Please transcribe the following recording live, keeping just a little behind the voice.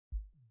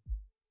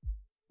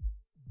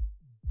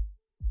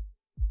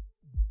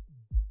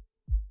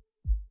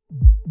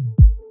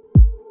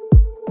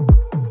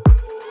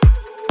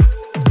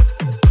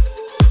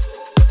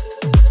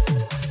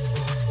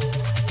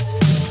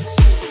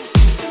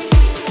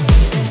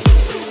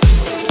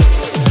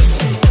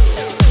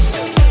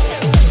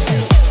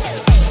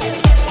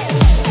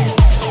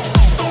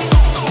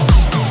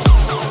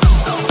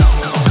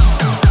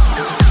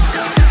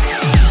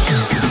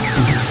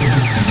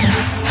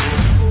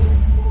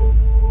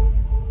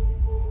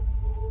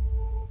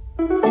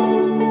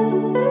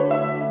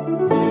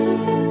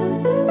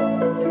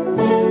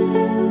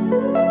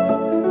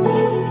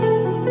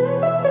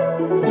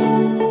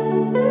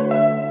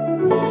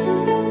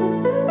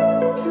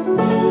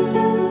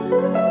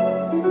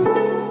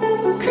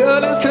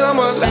colors come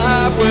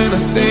alive when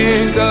I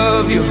think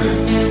of you.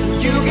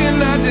 You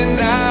cannot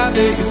deny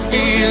that you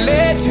feel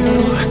it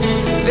too.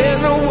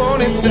 There's no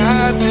warning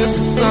signs, this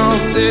is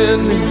something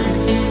new.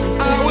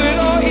 I went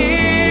all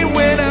in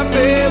when I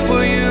fell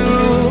for you.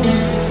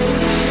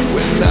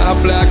 When not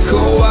black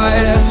or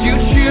white, as you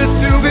choose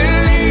to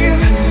believe.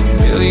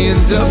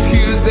 Millions of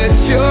hues that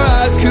your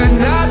eyes could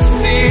not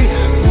see.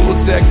 Full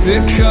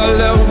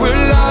technicolor,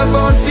 we're live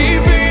on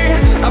TV.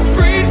 I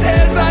preach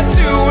as I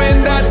do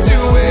and I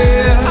do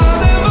it. I'll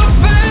never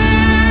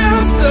fail,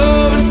 so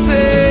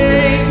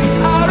insane.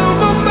 Out of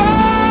my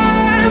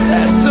mind,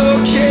 that's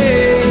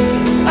okay.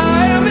 I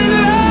am in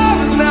love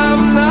and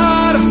I'm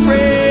not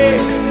afraid.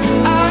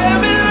 I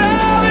am in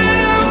love and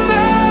I'm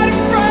not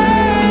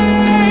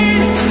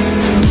afraid.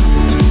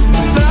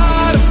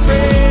 Not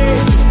afraid,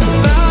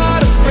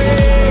 not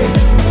afraid,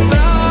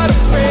 not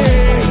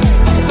afraid,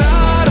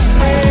 not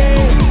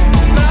afraid,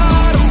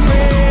 not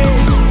afraid.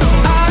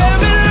 I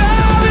am in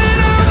love and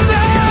I'm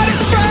not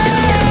afraid.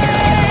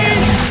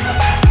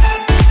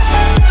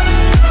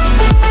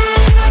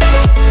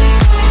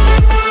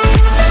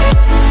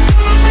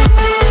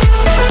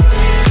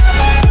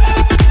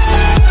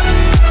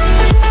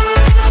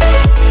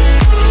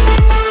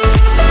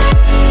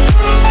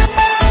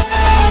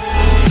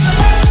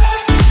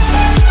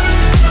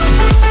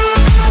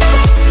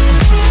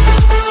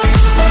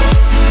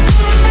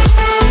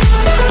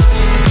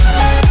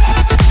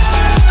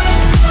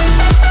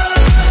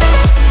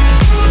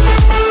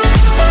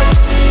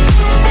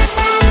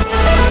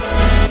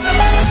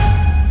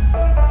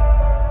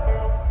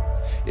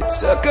 It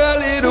took a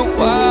little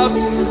while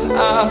till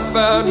I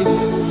found you.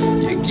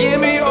 You give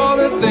me all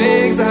the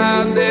things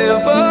I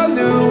never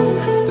knew.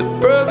 The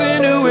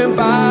person who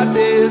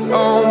embodies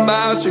all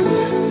my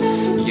truth.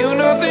 You're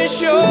nothing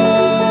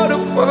short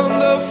of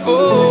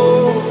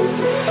wonderful.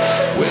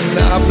 When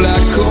not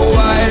black or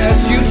white,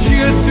 as you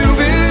choose to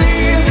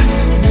believe.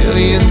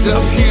 Millions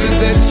of hues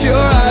that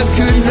your eyes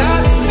could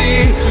not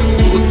see.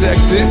 Full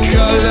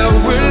technicolor,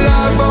 we're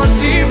live on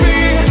TV.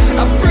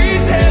 I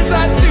preach as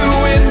I do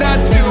and I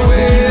do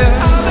it.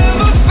 I'll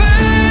never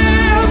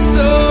fail,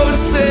 so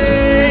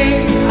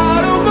insane.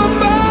 Out of my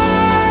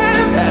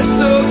mind, that's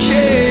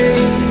okay.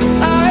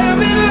 I am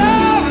in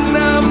love and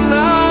I'm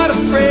not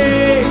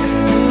afraid.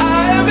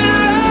 I am in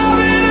love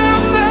and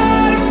I'm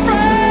not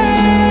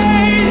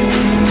afraid.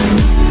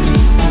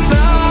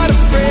 Not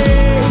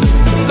afraid,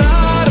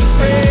 not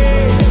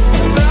afraid,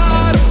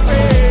 not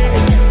afraid,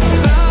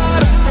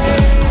 not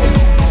afraid,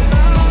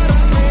 not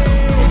afraid.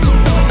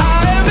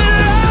 I am in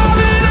love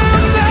and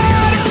I'm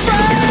not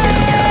afraid.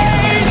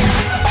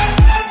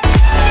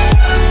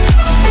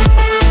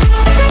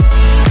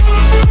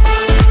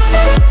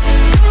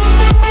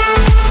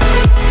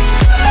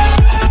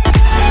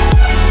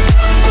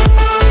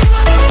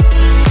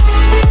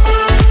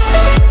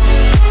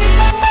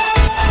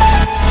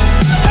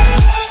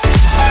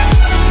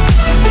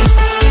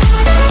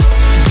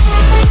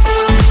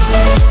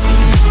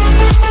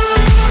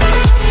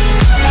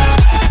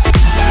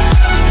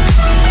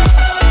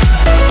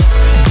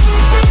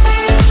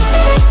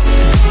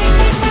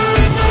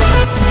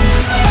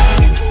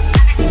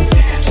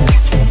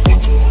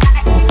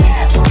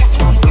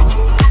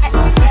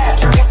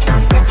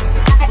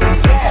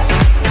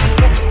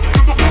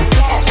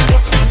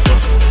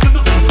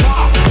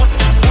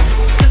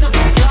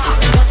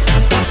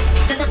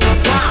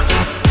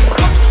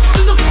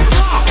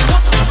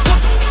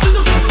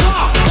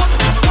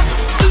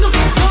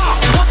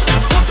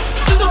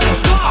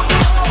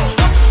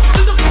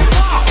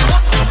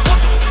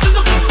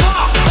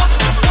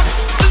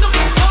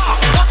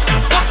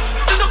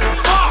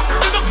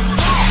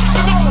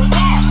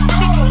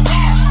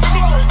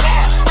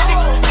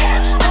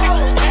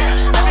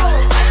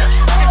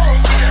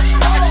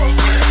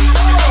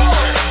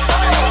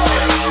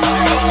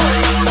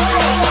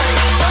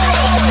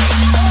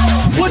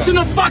 What's in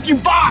the fucking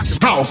box?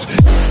 House.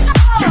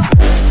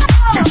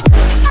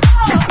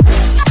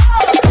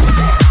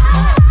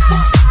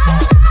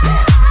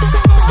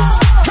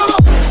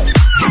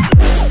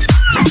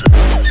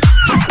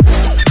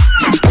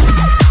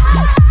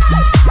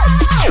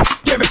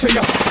 Give it to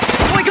you.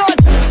 Oh my God.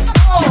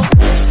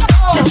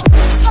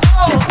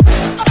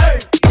 Hey.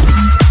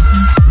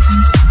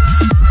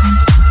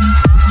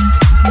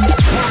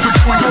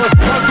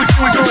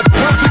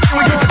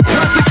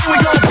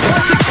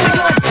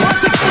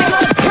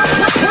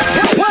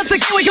 Once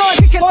again we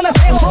go.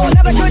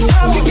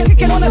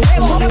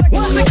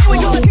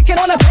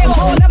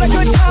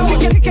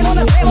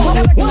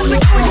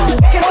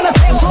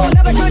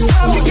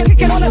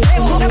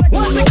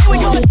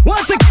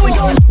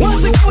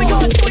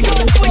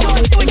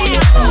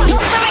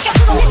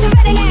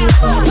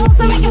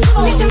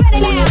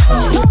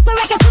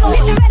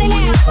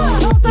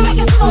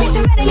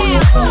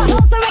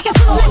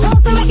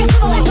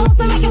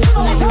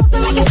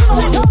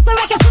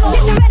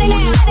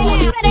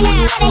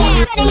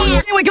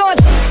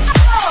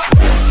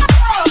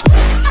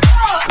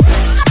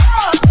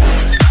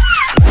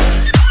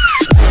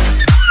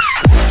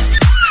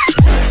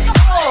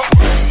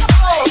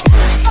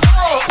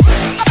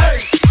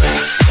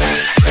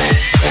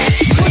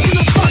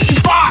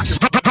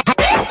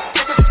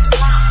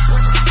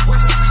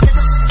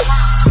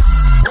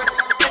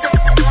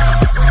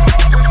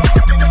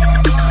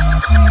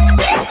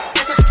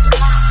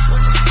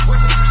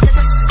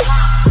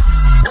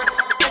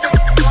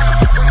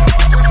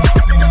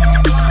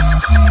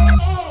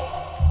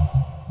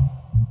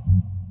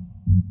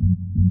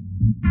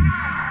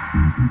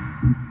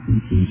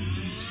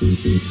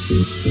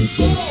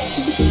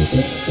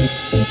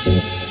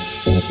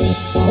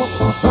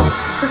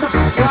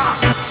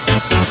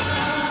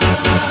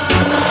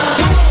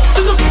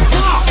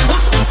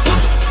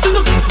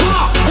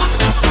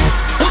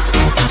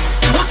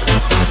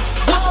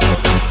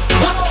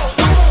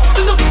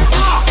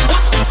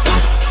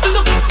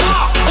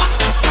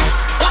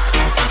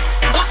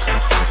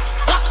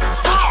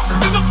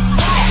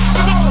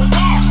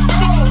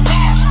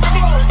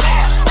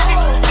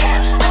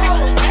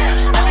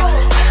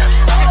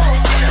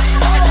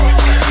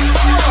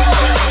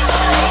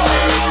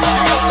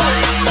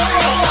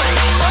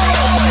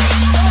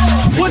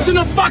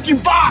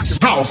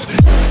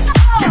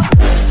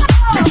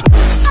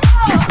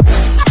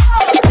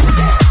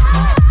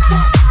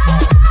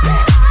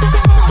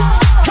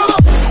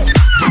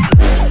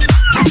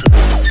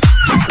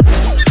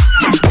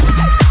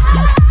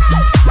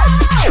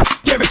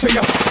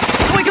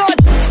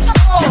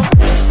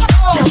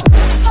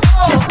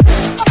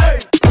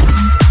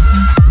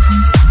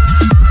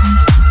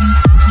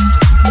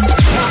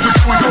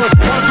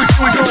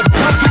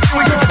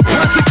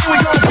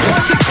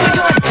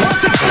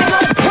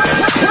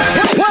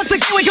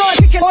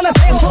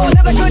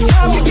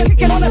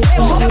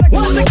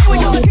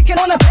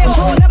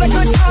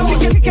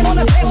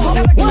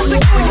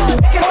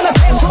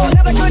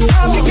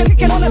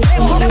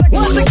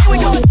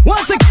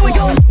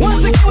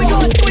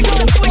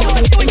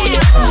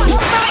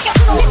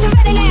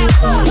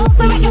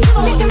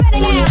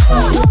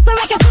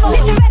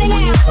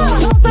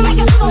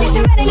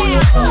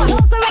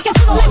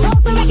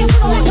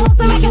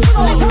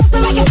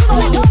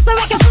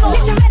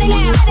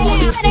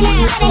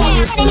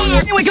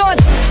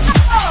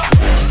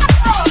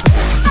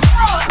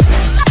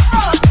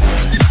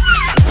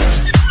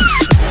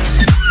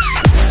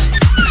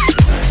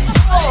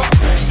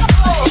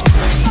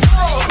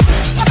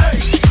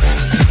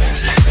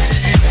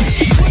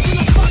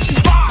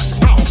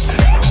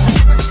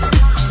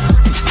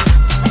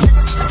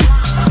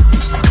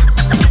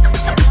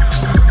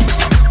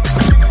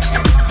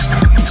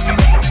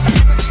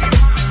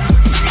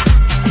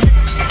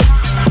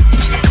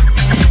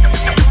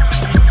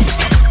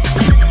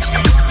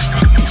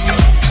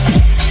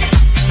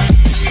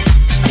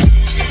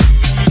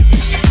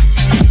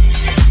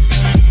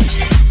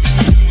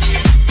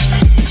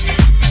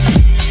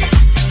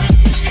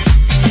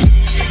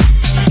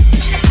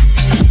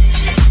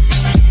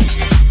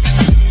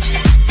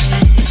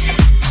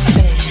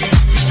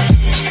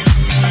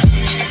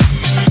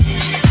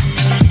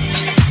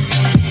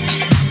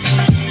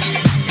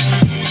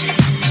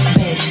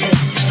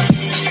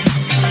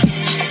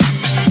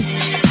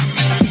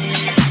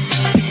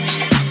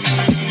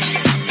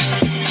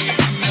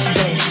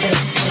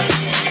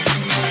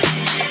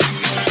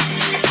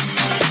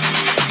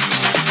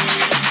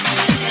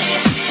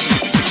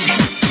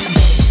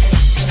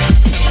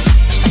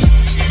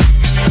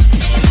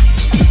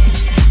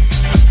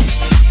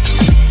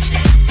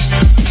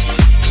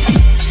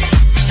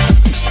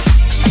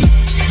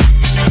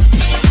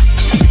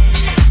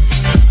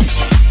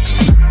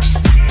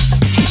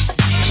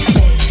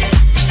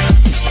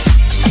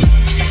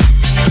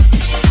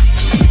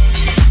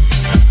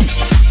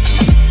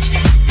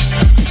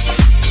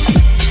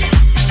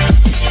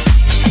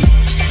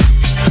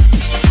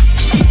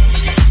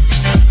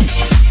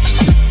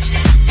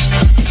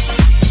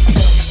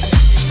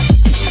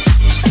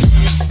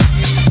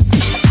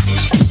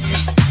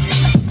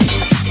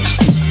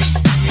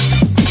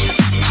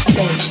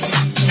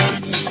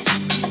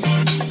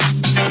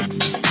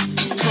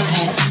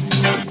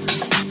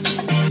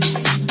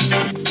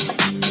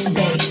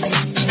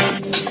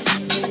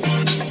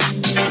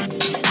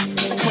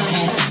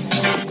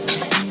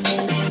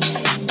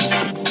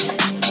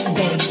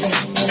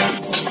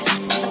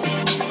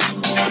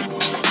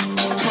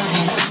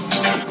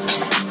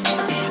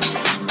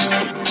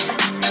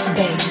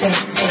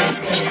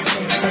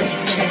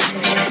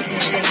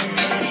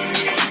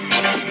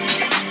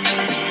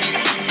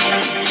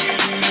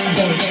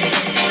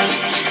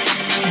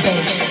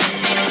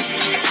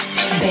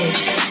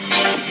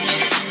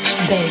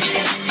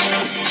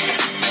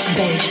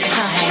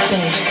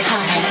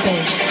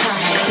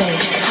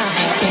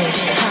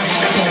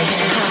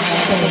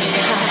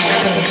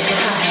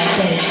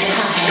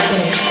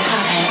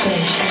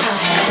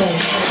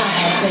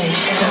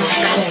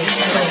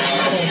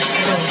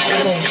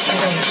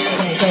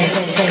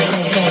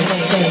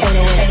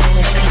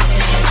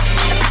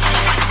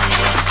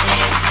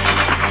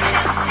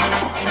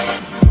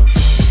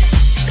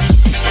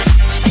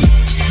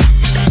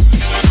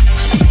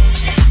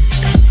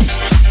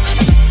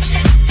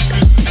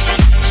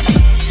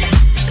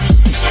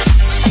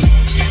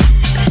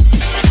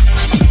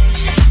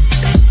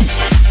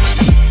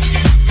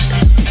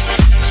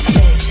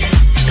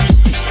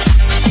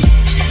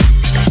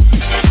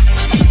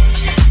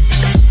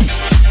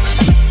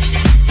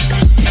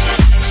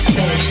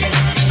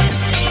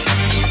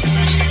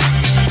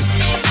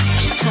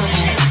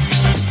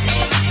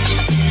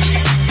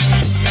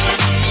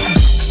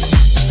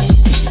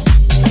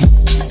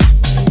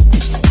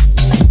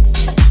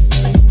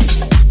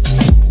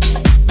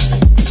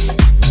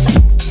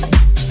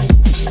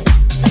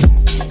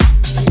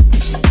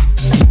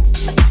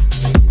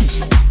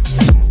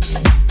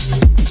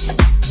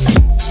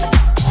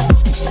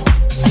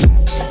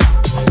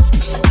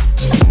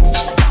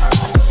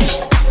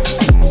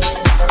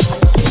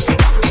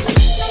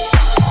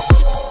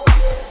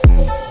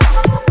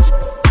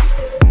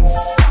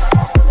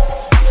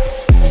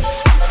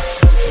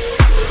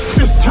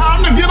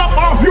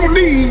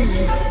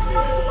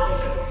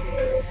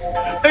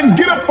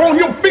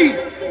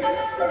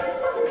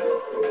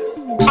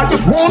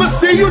 wanna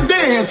see you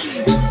dance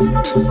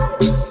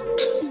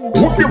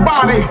with your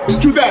body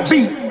to that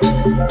beat.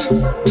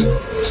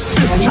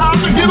 It's time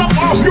to get up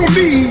off your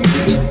knees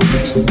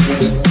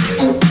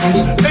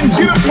and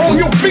get up on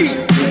your feet.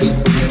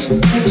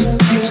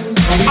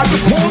 I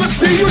just wanna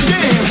see you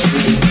dance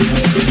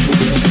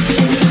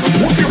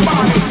with your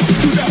body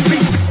to that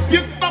beat.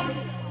 Get up,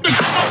 get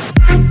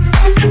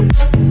up.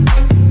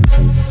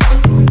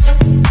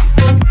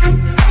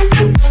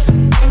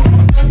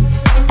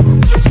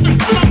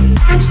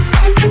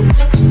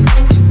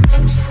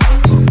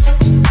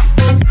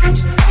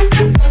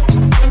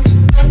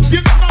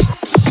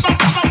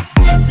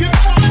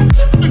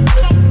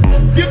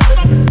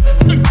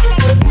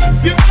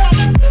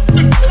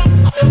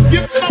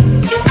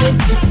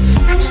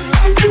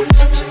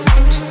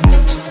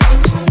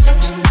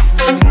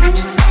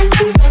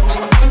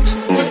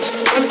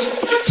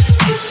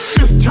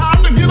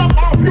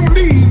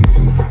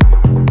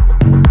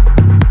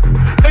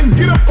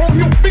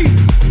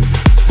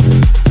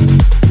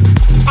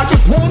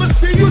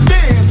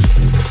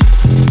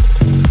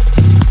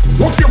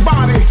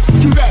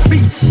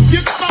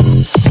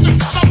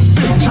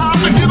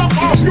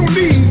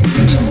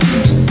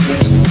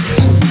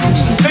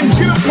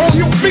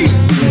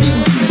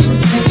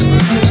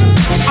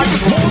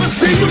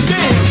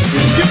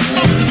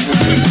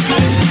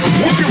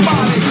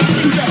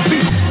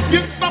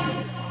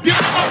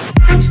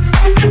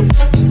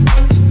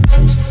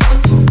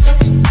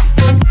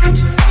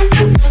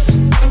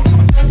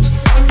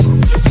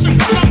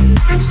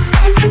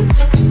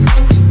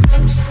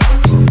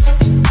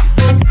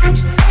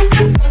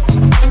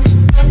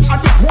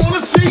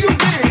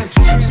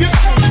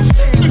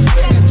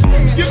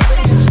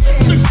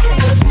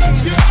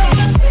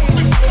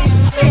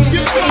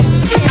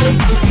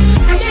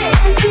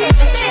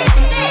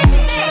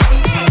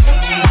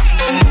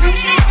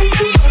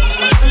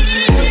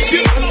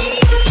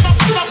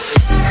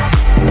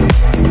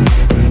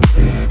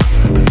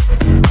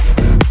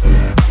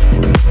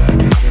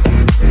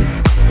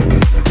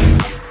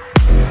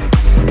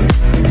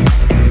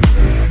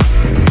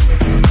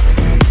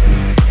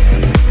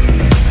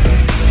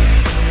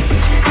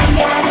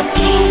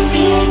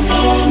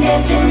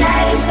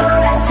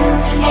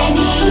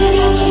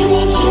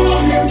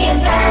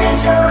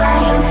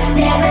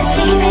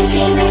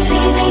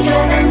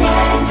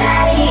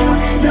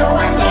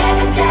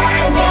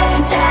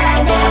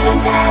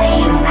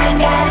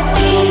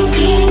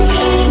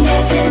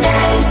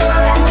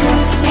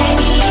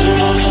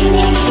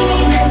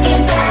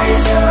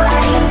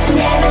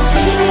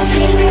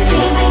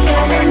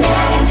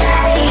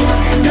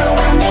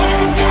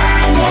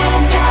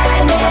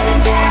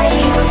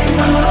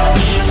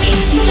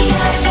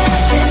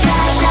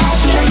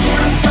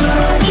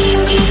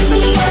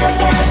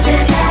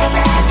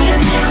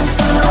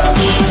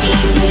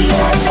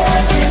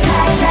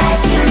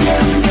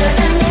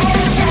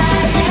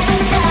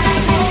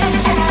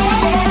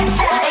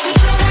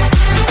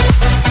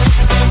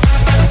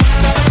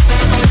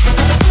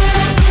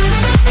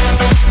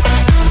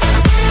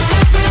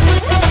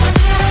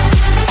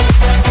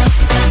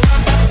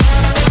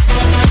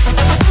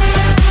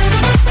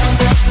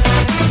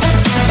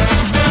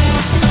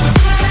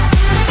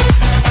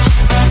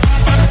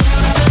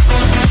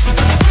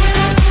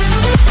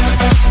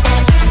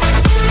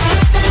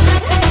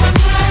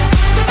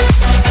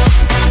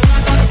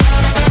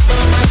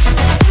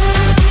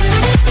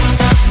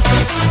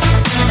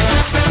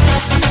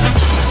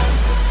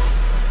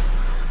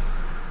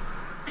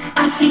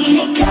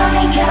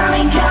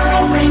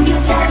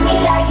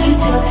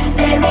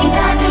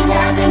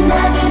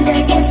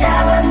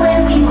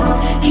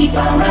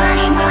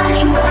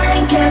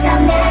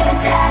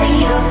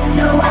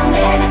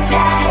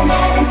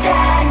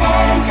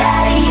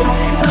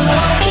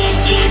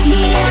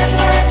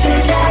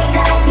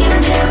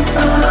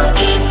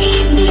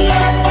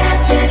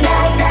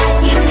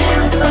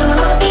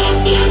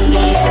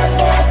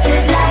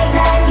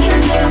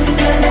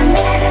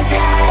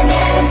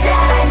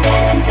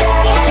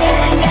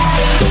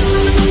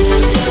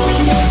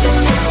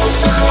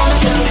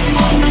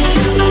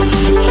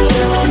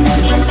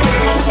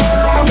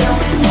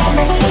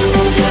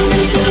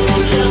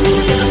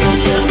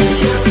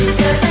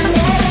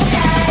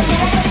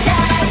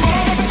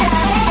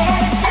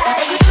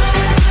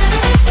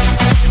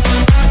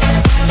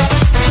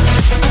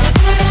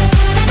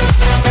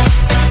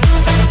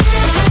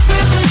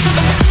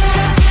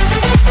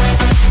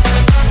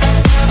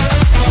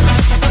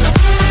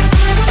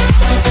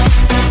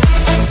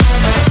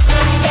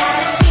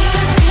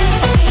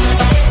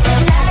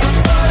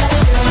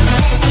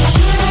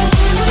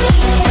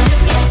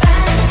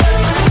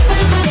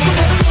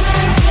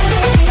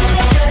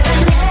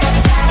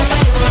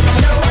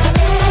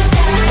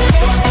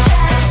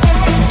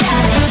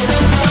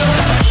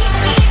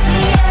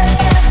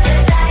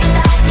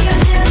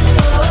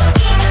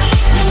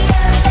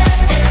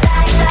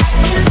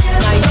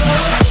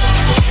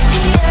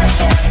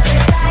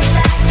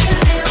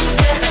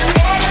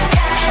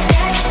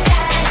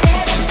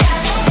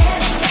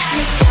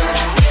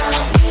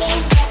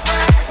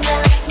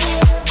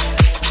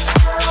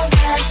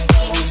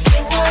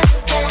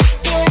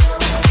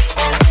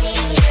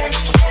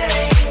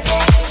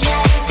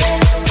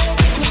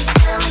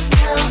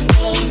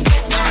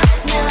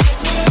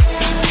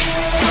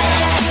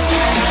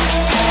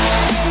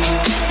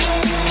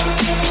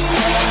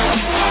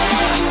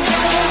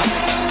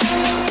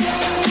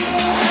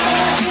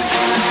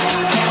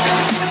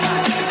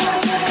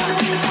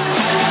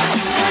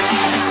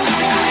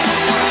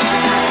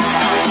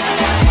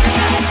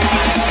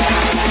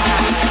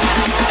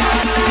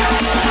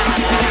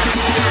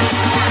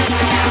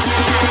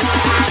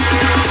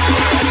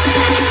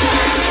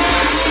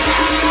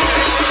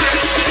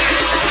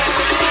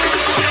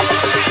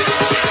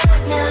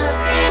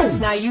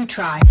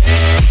 try.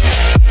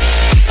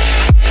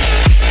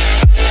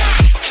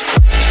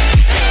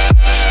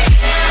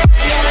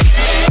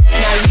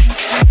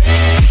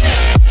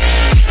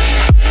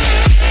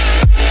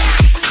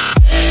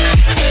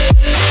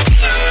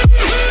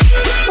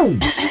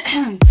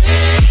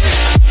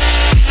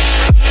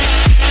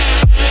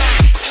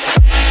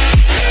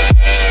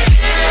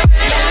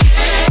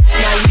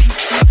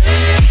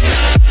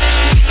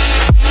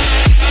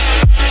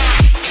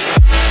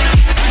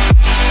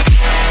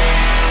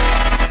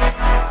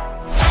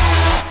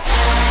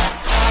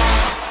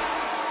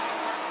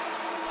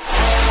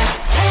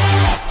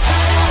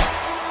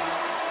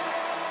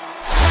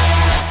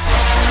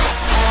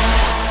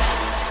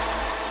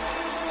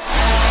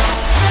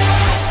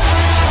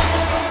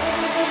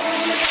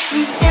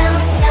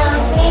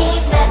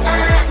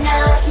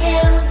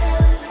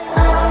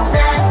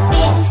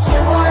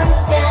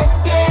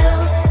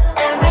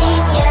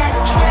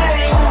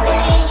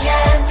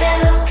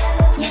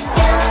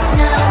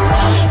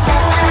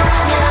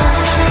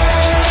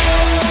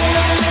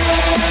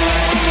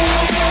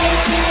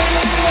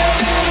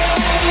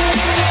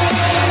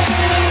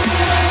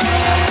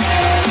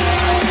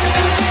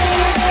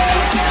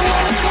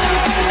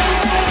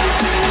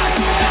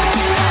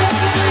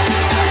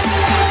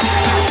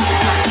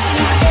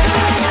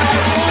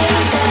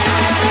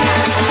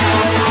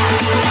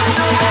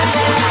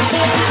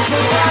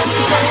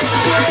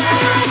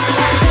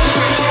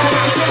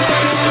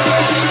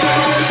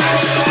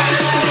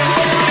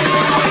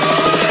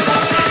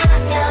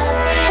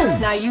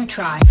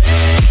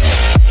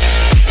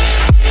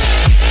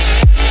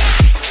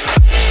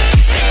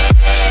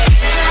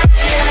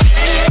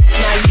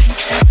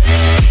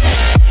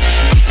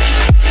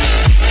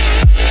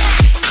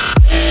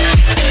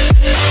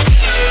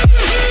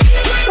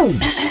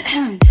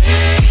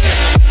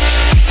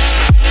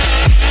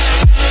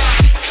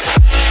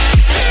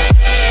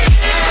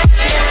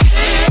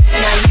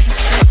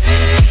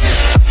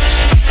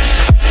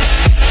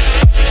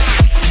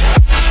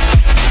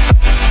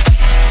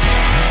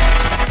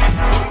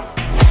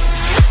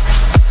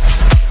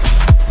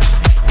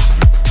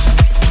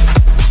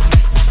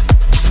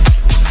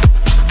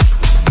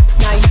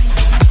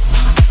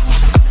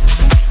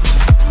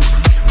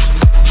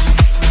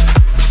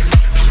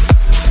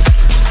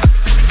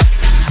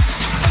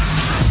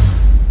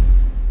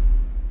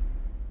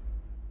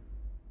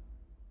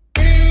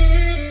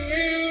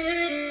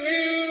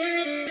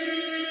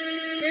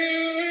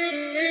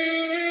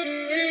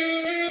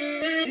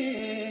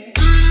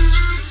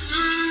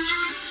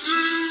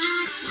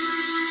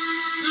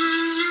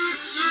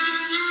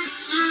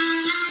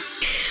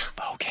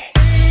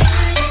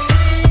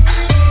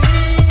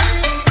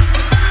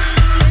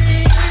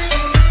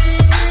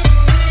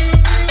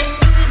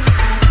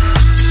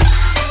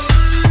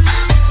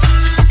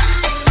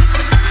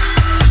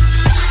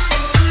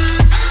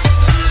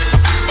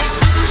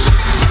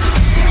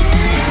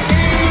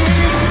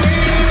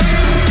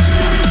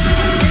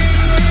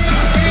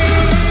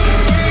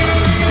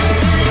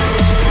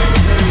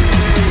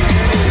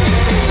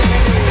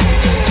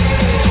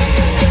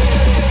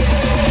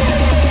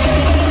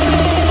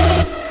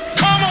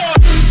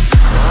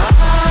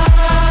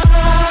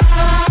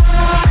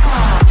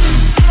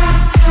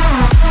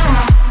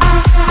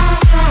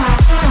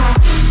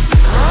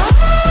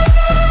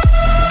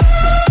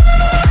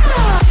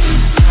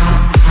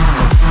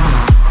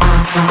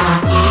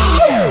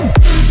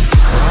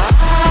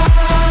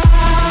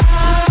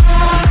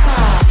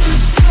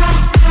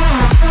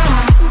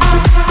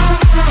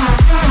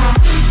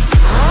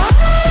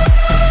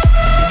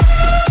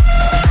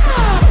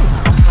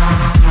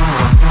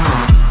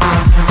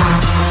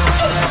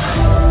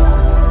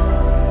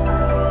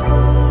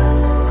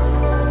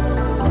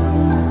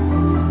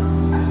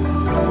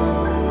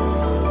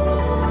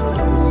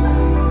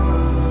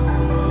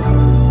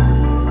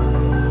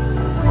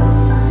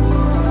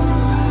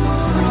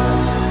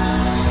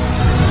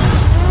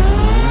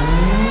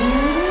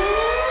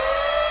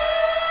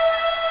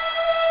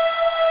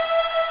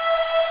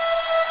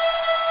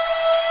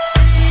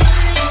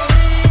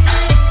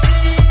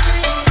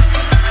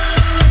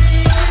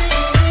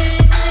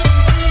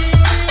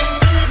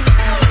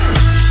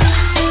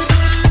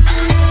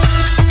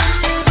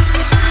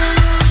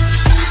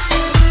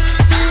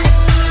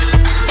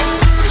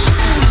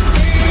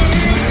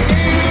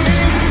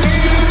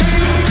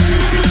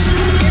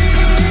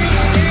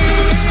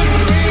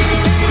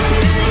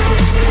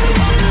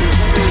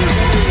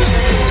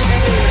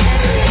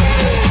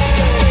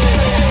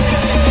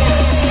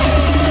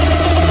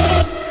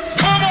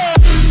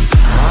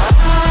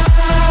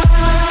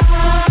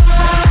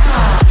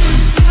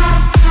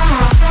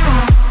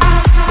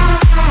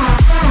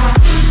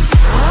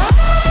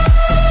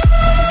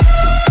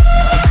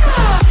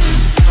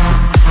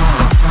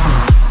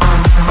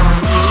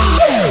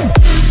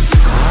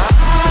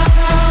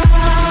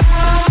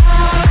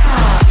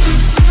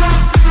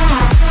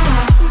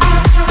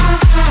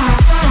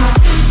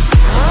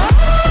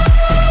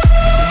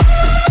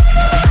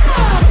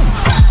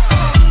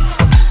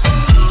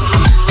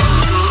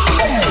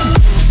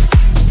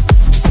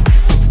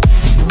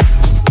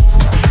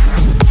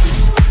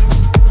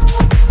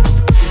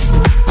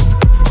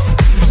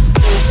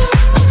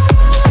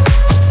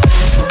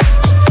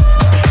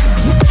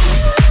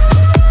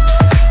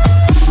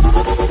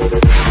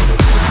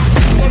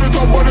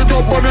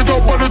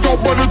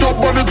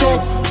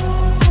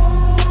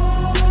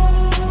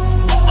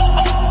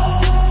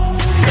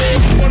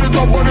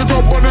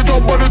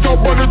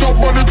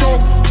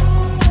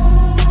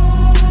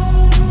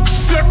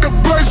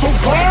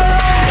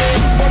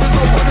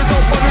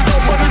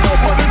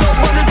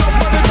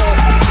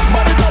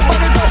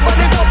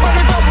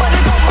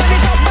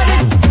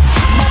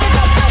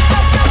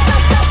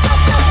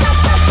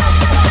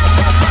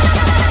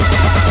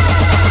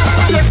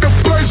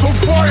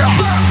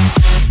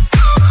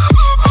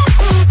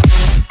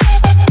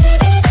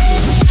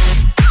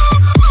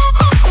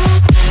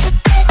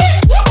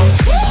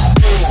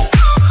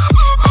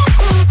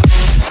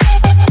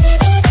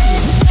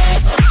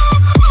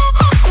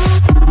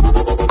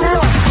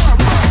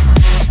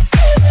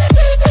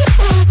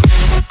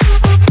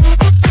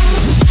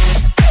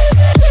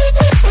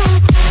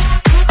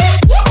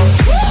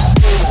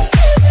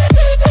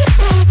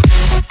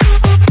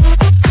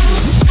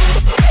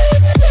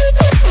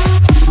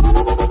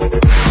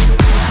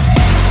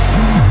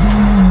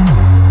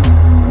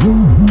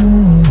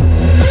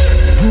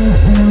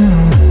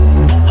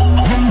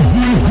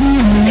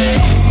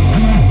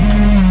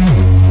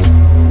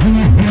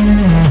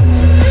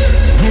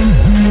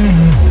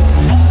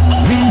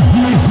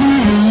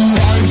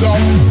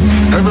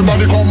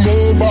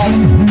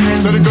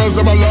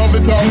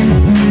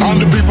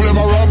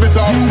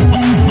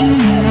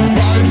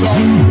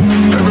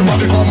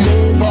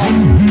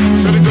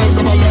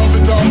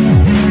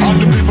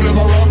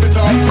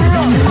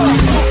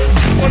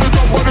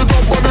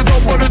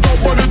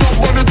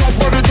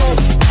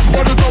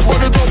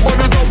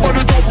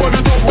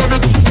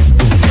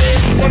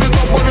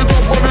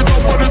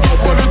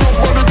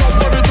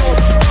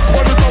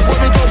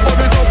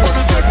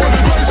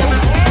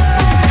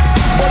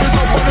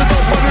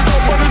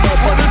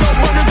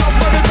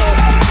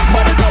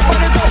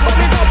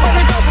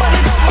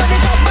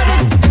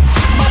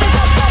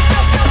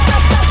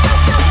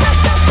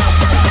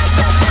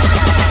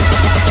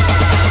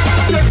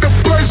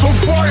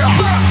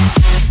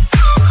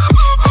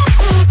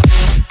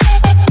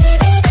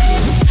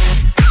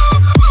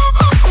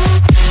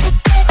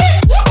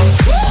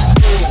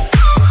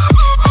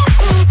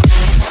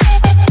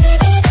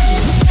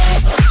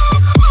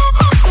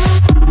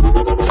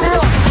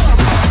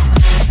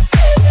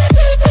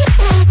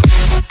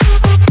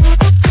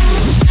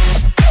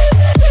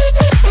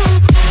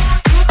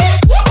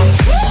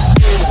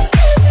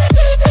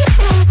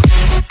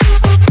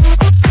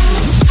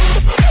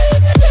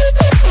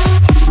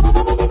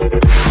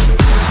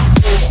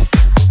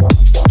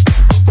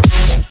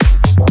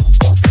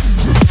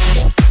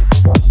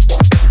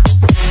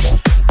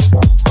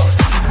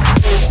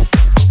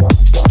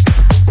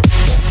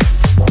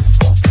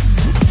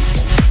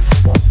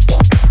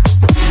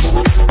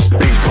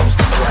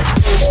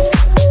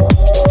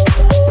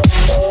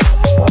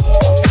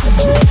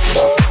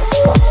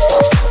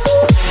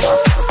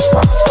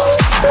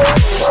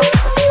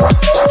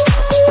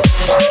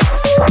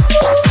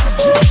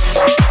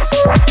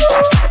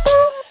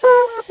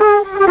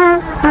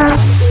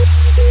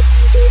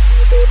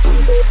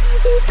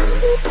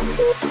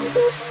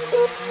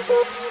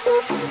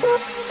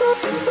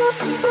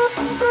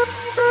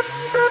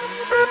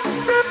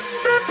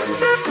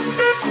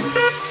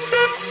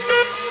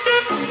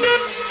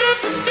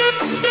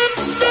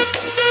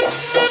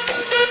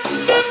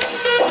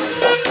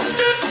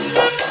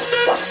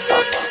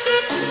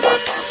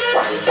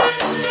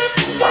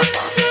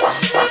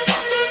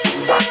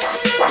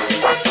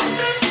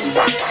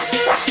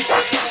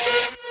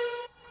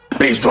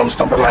 bass drum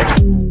stomping like.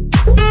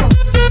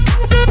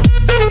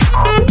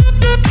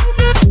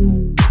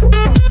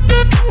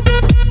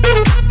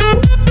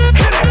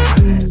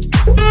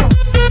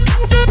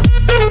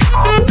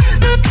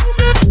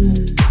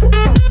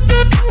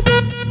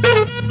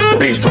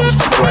 Bass drum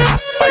stomping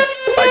like.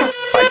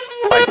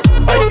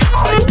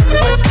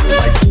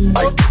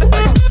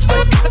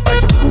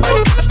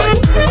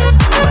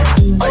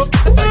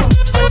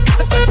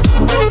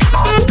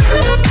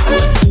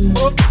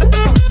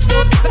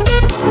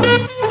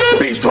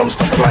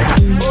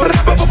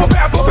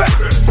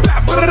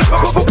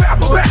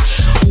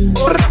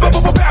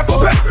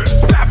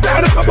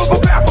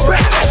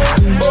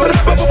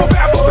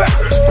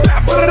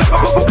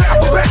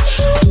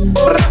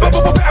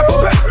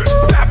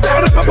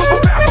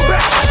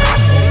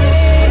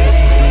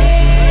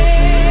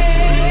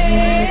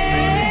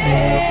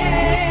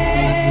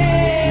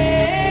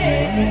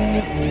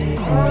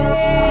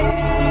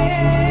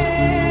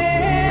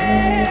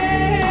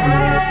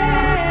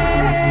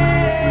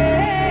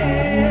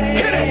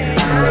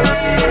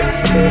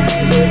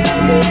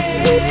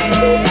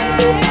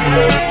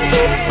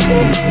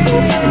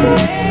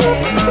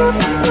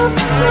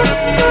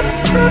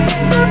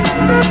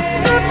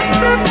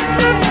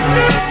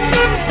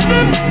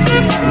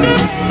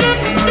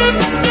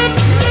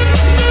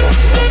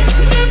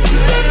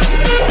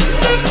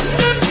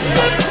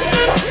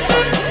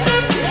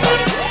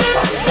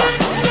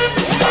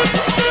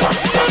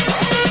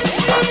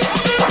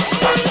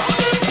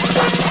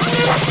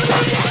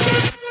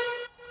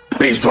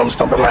 Bass drum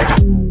stomping like.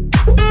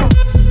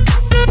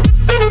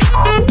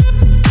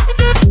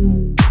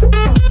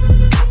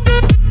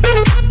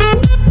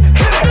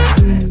 Hit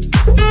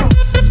it.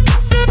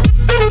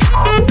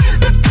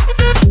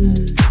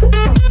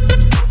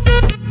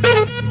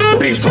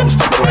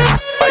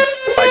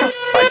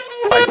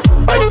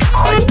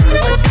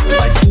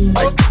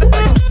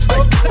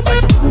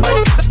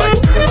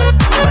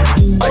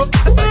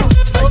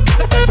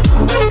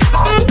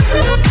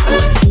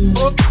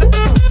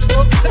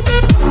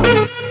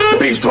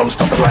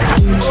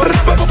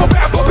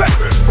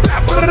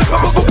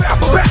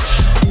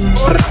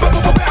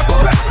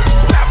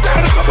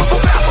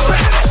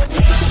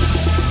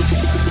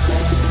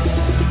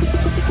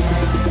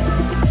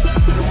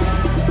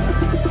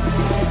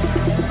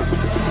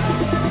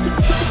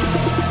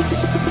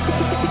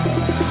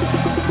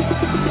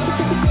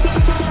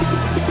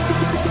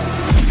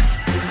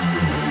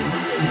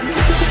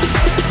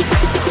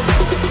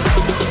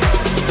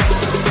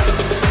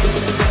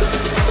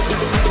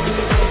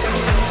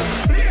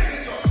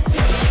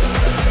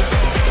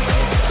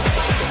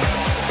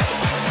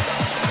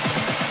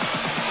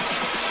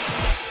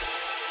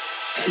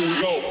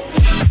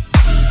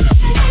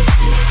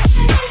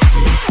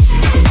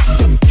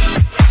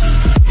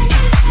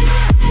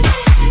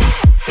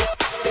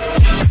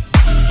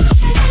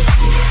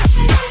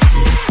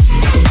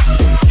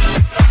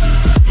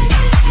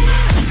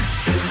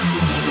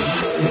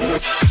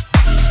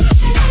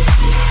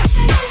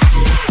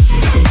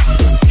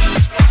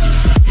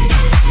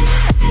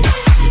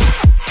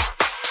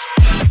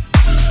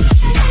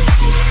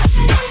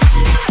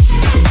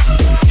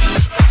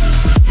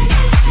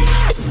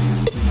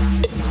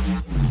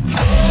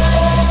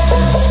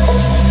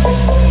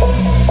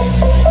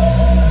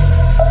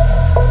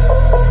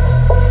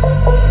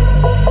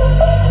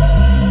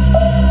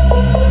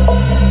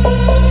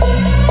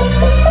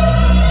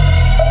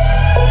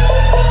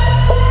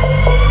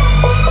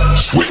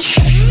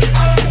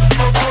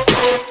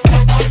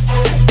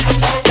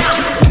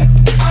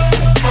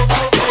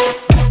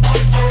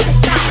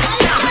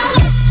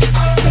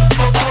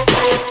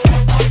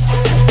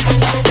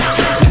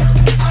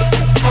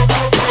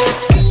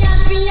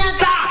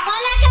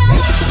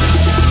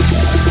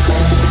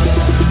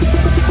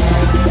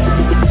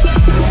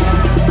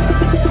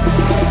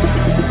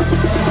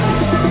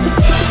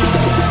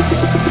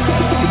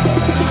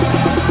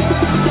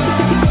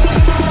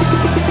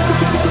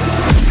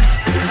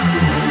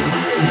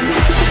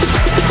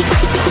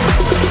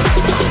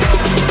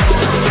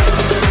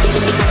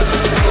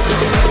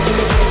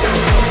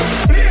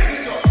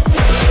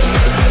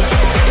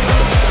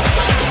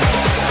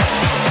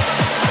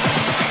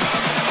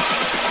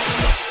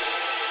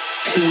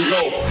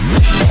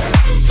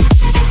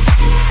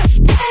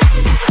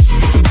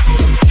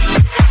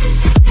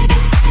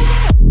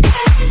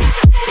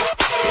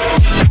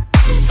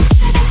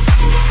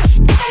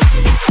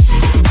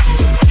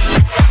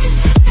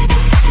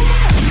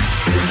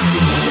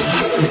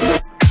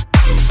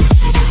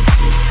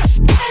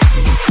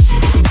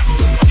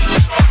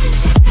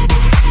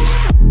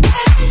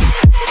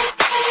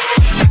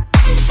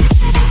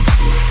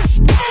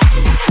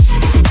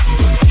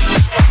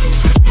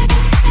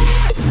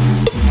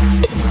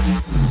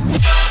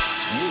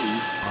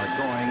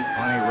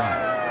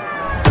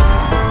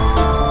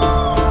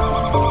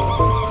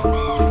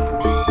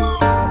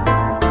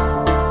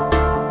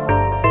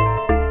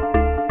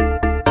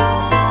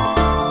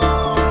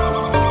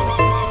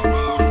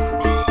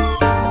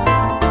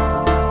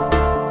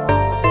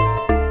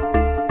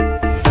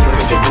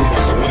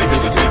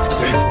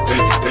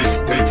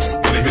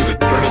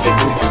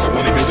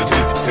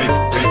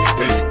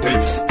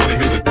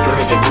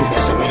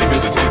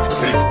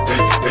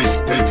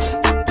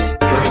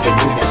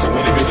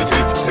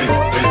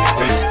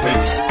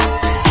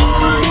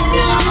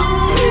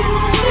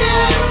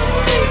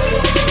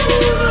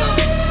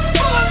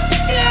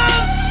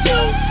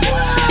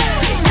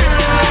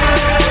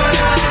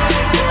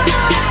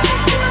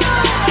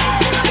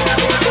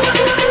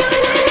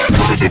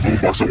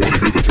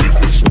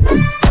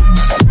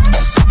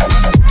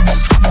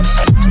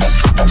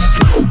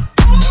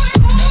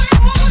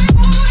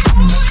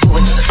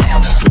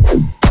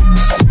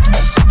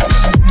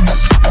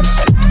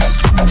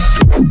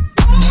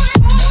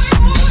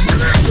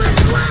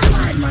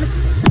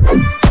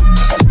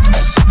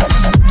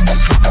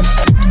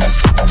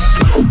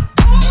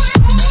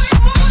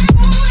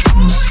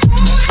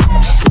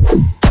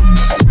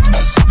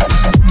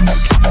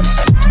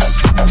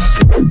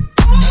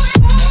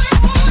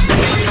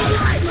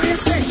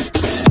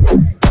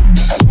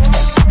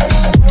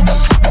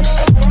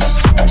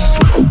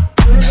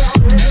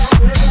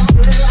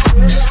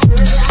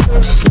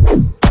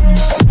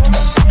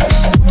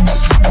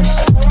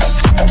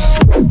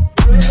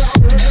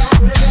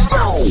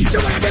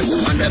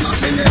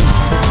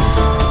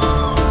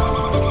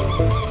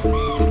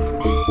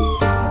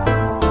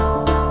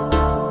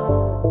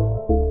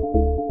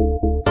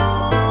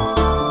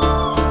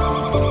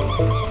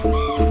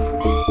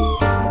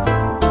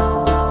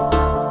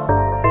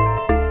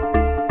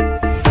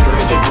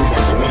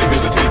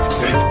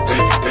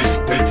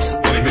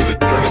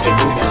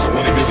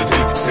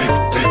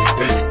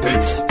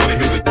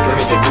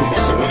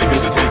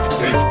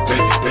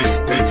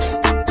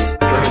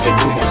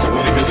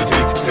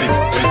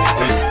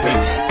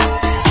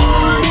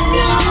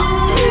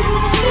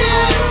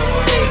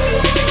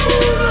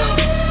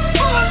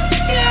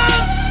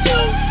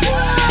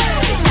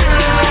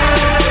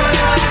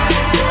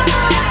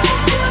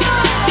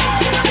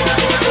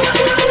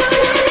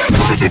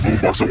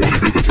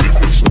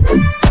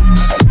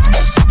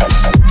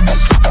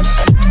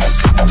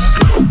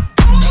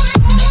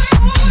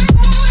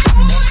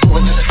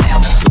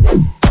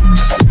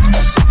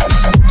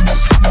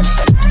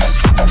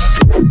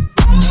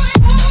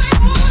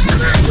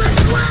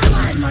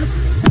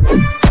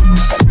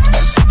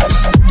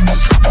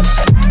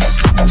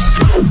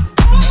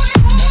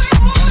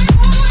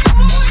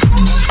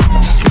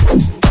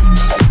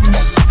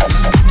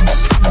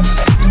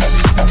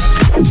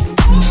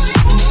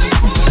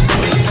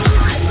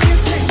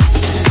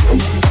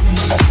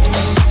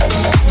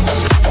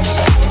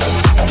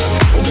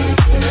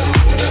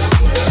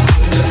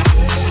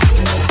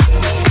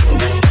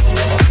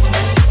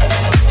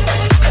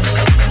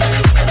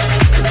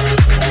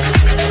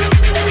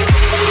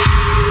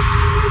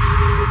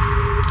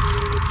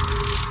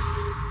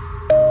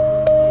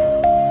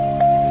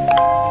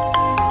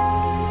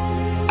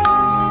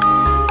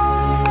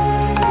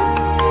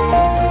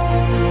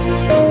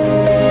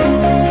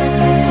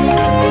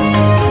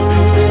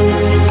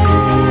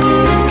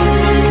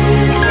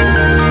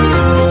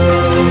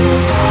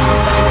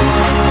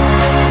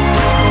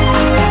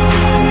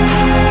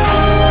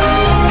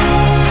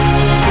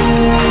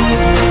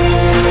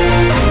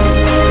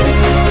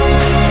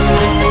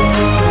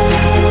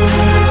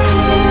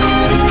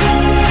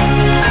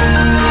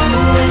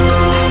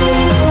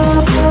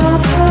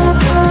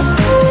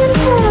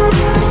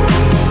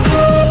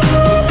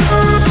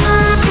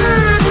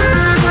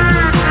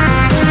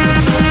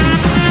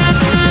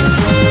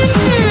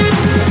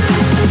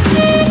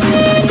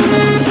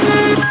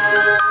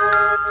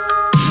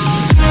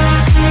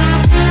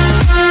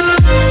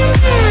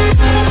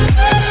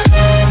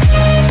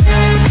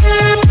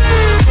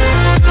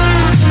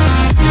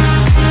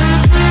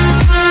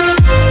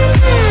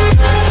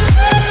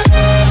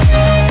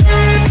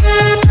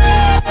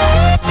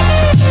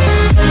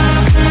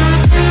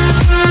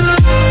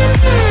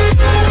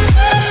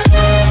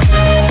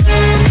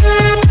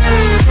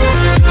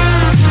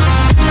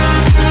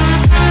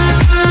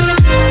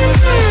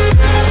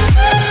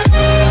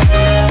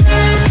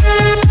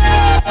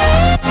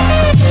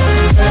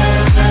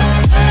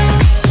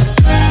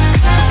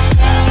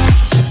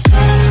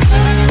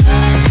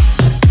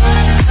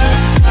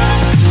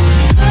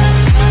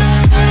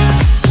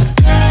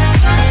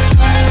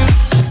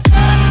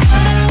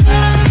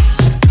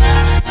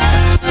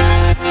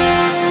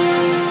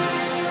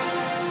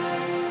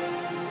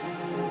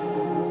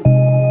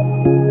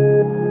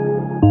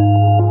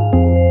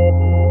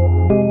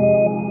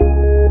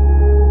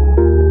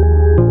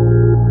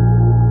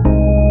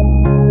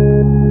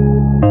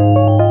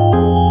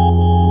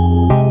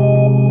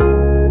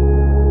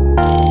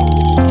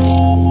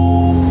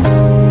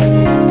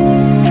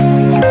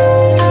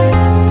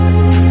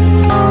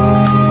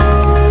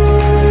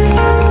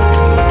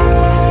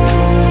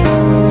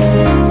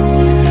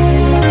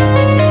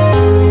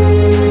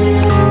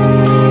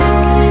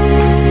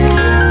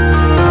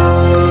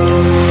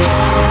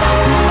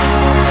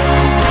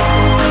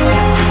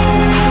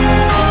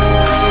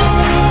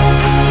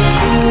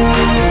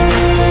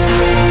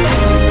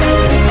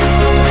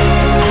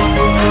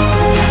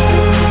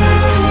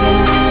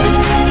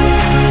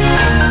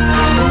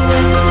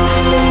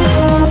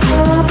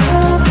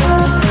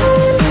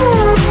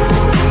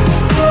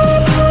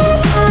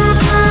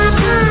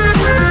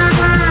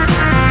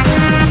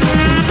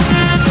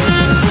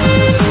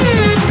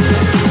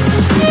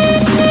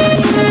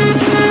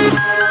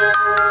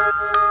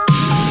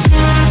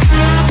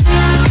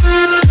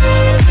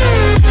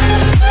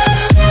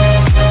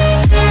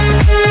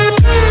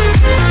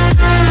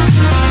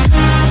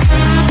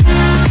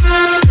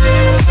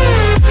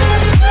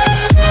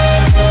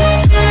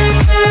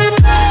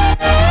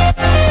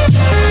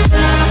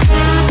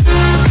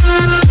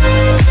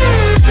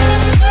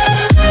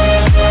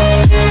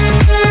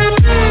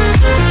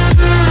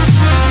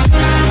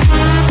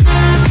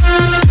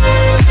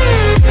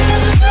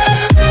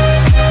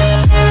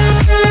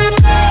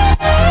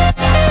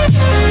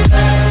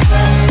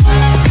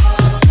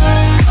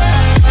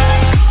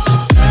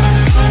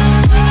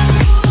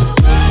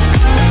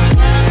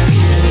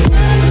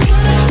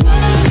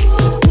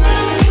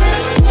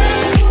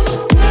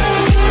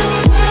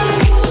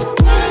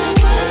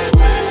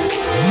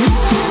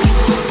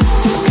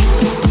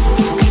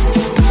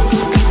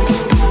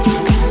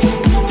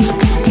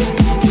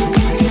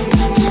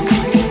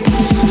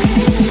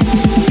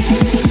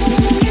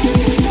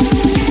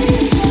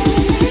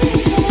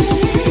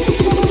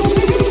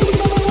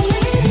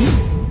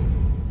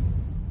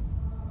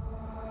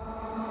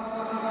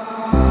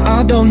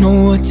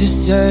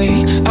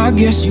 I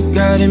guess you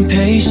got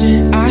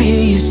impatient. I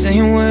hear you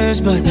saying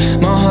words, but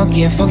my heart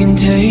can't fucking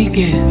take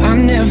it. I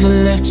never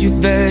left you,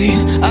 babe.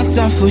 I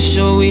thought for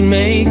sure we'd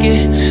make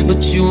it,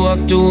 but you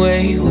walked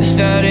away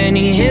without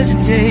any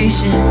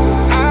hesitation.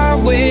 I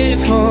waited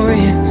for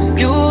you,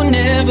 you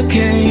never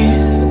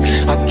came.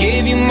 I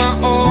gave you my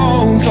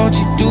all, thought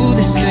you'd do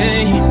the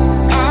same.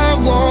 I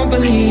won't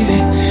believe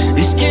it,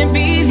 this can't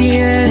be the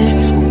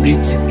end. We'll be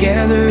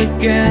together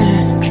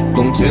again.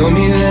 Don't tell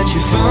me that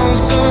you found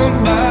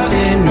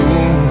somebody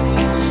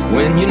new,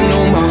 when you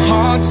know my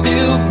heart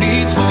still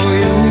beats for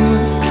you.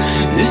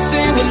 This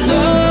ain't what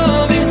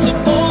love is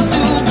supposed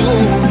to do.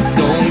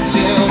 Don't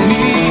tell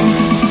me,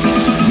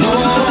 no,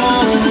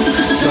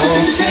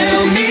 don't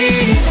tell me.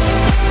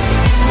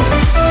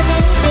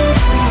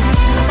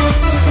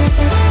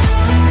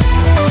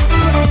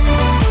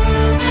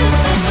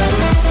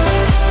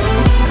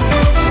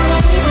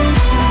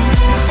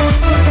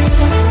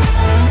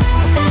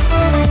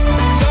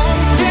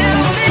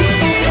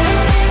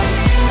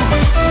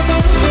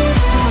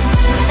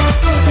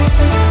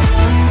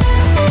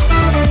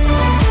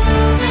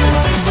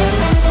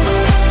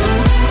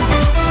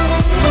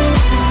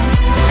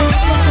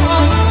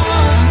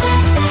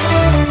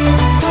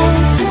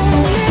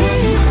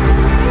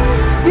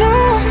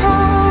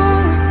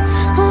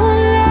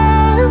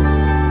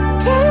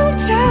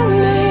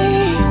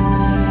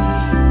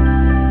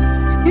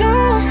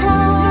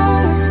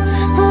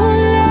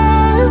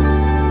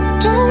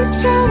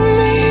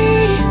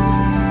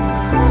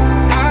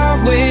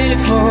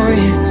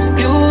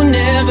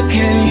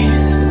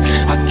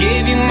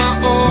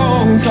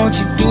 Thought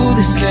you'd do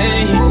the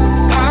same.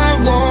 I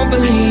won't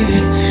believe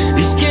it,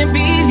 this can't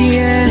be the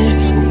end.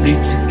 We'll be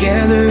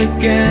together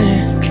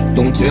again.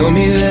 Don't tell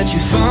me that you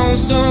found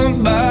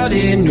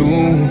somebody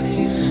new,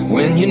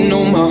 when you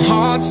know my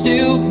heart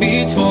still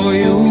beats for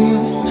you.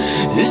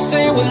 This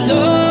ain't what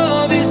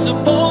love is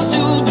supposed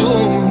to do.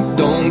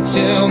 Don't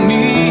tell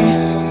me,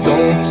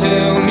 don't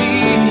tell me,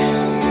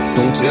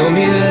 don't tell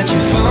me that you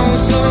found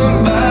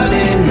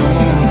somebody new,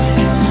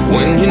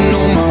 when you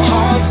know my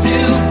heart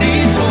still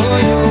beats for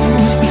you.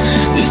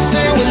 This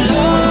ain't what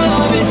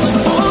love is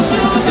supposed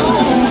to do.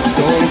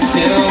 Don't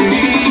tell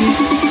me,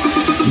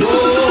 no,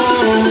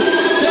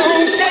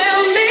 don't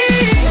tell me.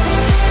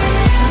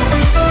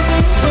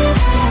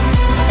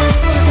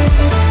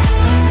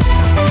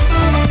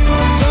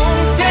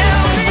 Don't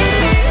tell me.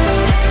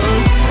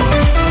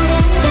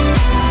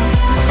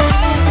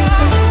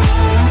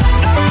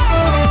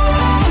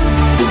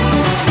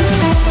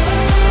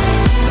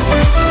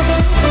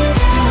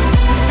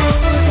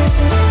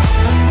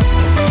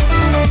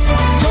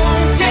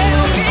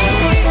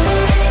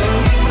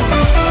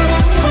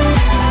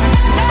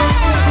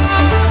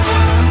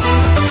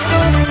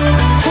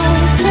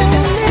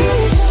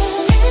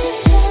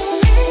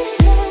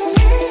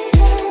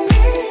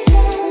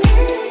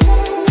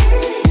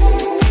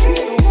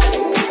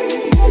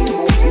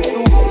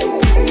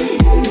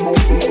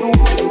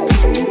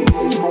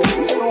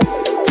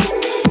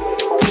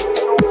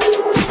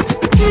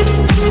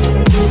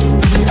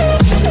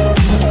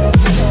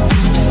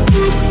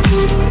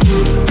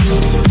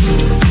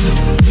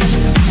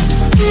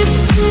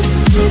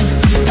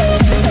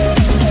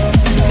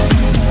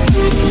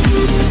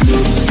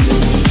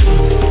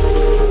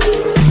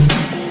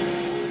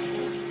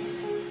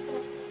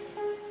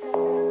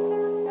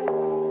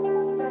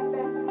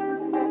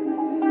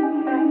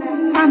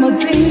 I'm a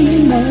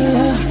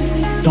dreamer.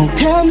 Don't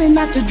tell me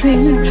not to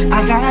dream.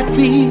 I got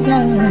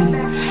freedom,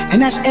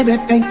 and that's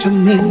everything to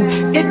me.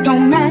 It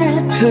don't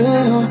matter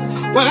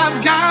what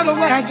I've got or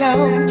where I go.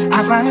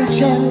 I find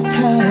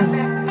shelter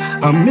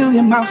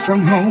 1,000,000 miles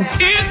from home.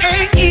 It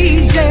ain't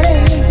easy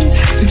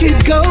to keep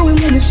going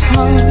when it's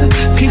hard.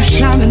 Keep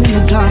shining in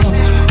the dark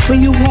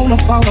when you wanna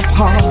fall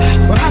apart.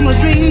 But I'm a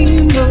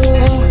dreamer,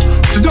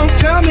 so don't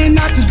tell me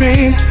not to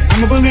dream.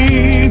 I'm a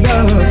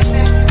believer,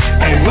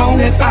 as long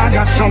as I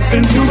got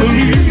something to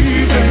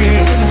believe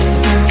in.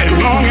 As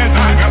long as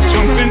I got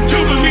something to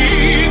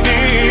believe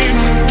in.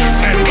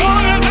 As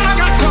long as I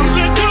got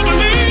something to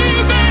believe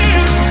in.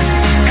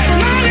 As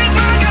long as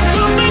I got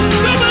something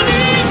to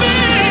believe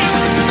in.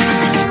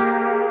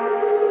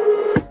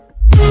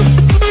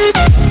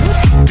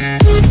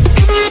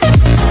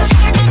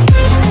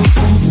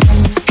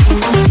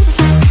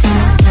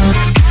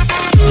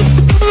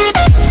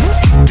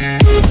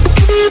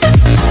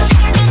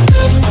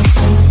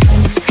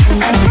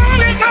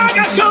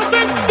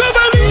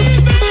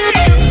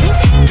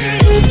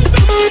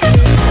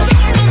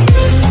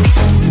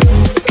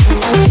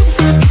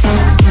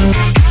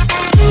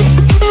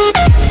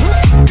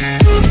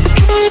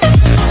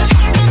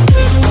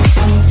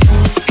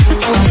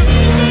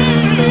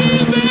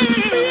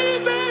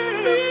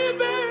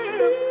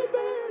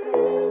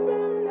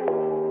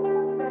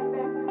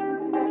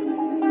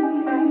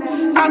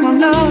 I'm a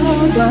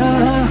lover,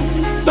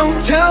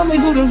 don't tell me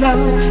who to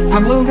love.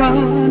 I'm a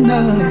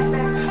runner,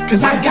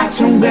 'cause I got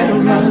somewhere to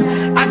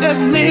run. I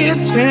just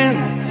listen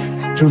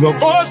to the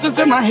voices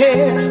in my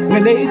head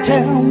when they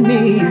tell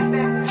me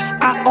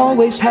I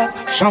always have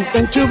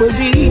something to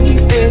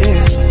believe in.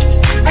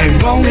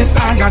 As long as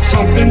I got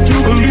something to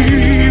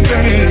believe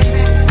in.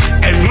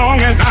 As long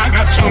as I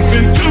got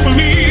something to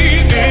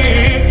believe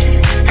in.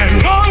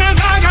 As long as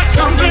I got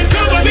something to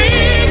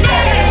believe in.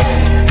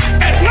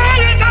 As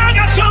long as I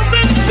got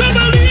something to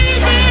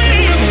believe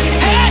in.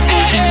 Hey,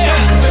 hey,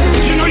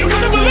 hey. You know you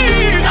gotta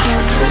believe.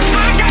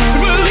 I got to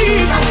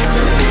believe.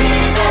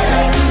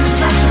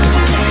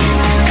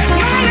 As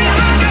long as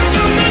I got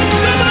something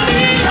to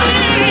believe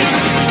in.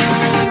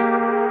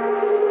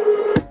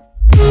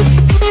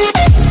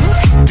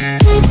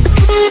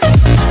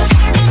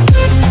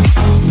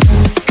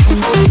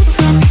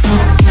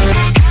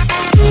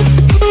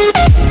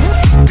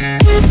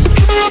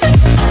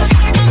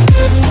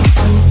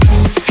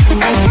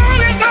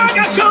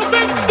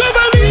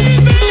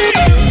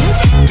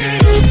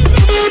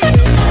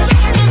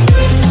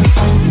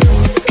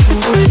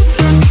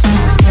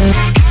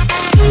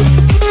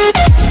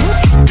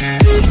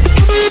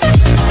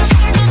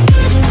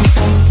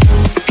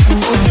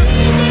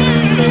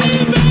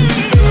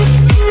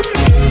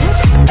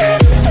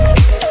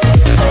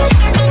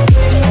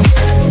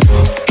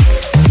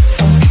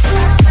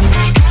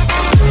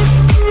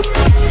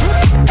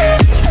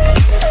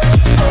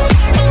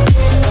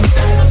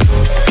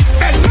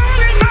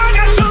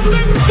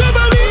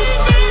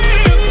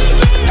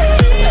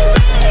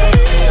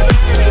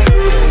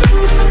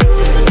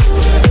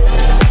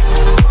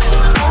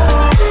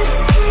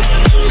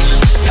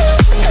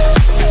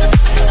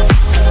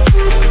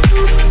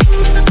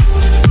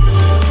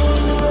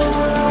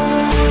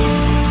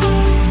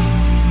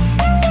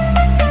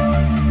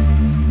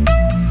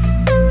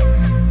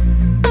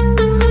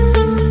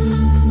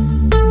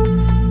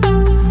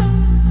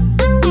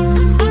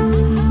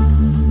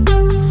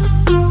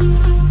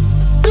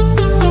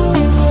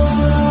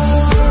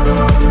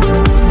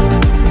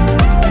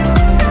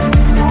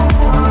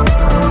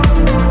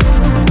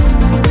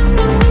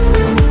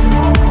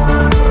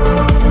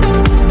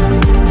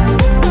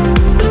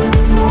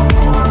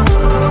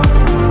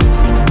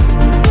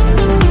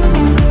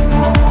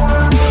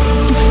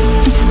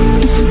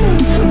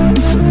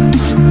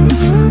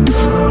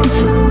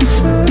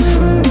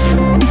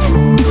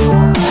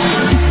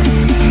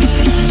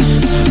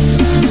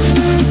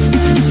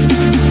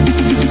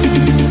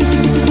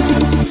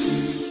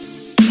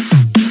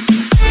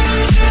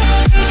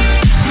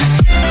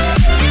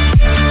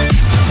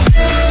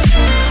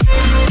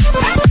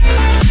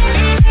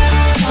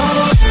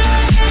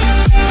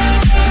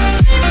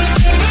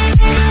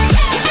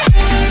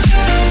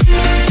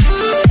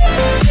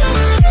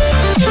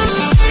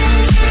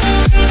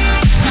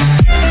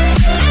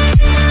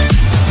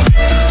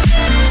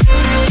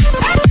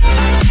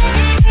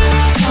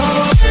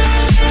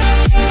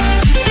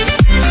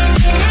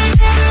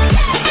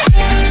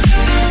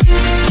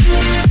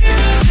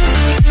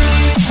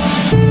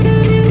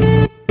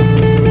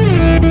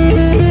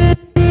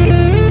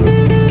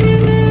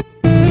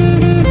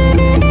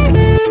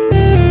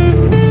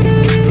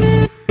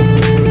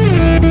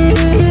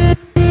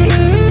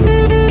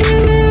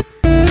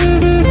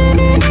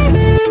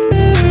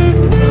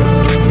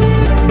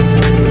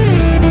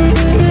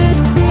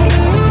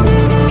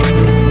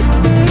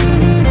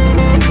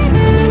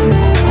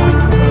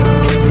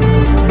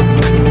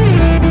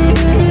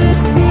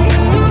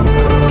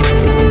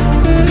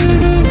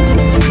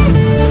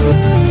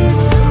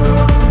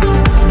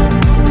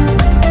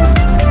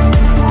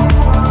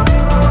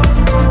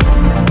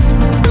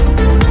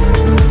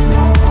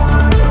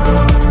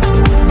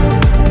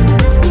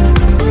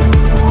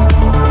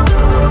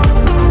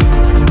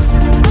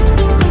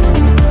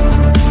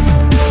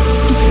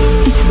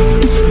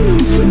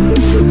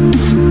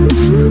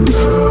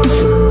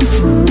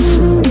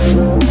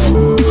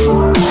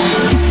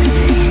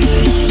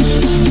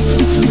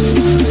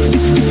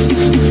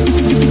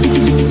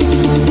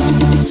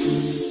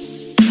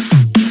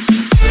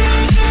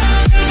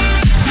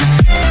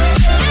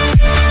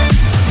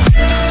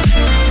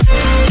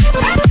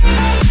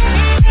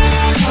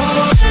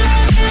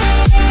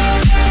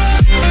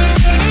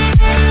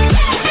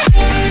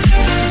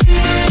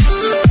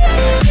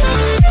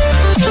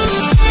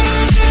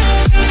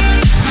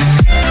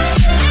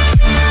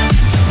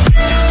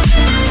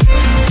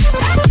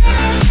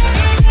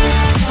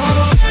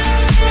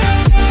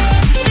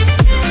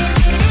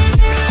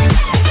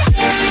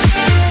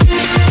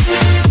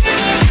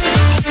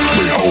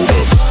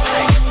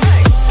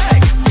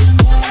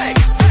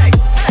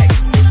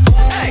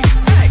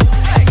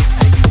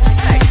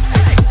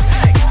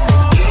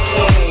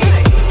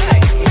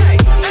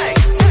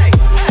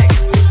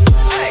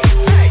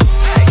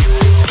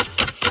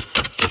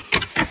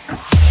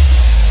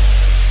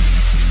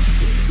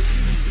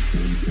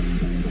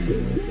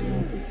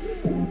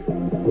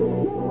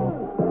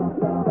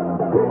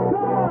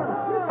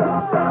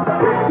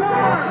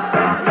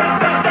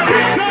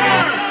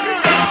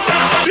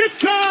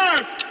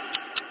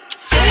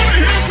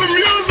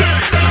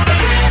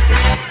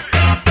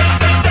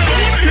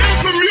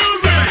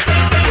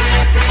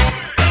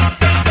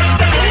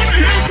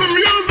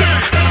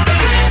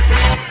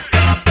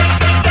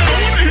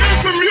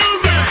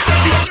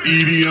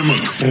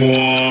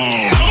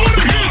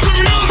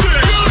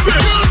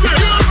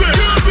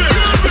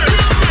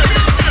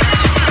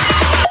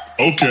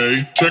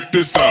 Okay, check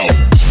this out.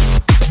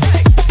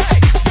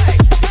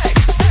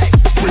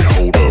 Wait,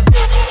 hold up.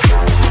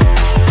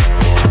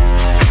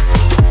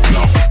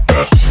 Now fuck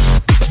that.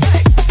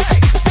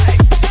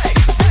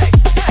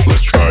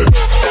 Let's try it.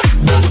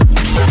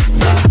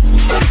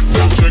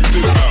 Check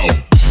this out.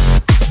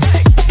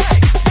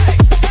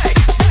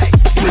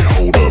 Wait,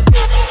 hold up.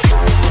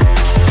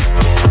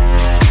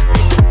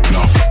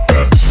 Now fuck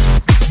that.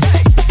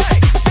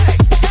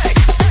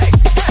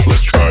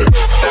 Let's try it.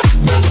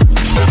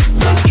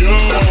 Yo,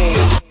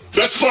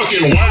 that's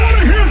fucking wild.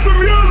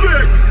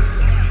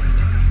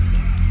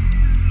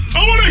 I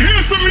wanna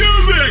hear some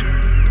music.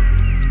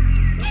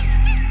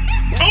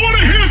 I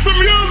wanna hear some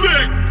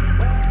music.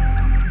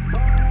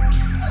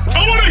 I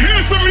wanna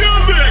hear some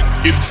music.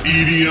 It's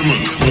EDM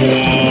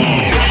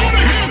o'clock. I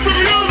wanna hear some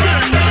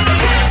music.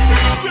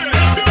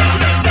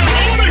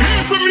 I wanna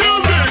hear some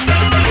music.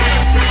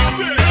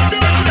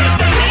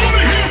 I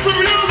wanna hear some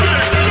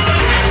music.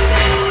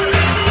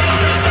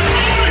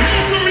 I wanna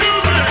hear some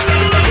music.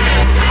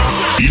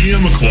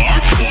 EDM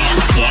o'clock.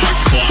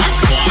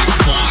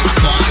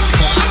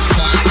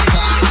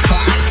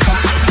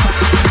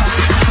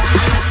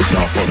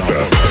 Nah, fuck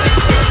that.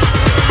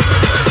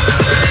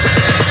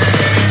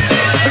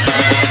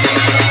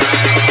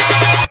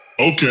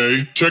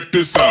 Okay, check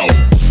this out.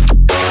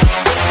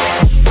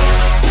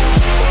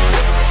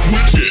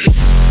 Switch it.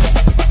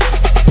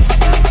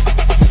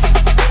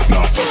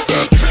 Nah, fuck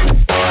that.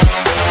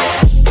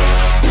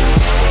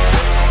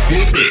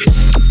 Flip it.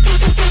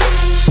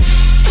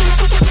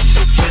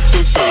 Check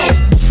this out.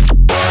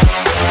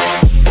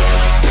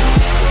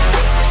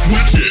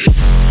 Switch it.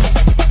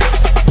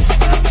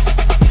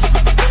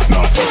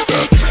 Nah, fuck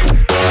that.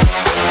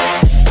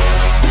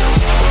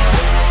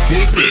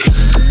 Flip it.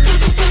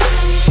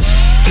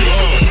 Yo,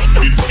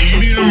 it's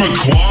EDM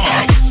o'clock.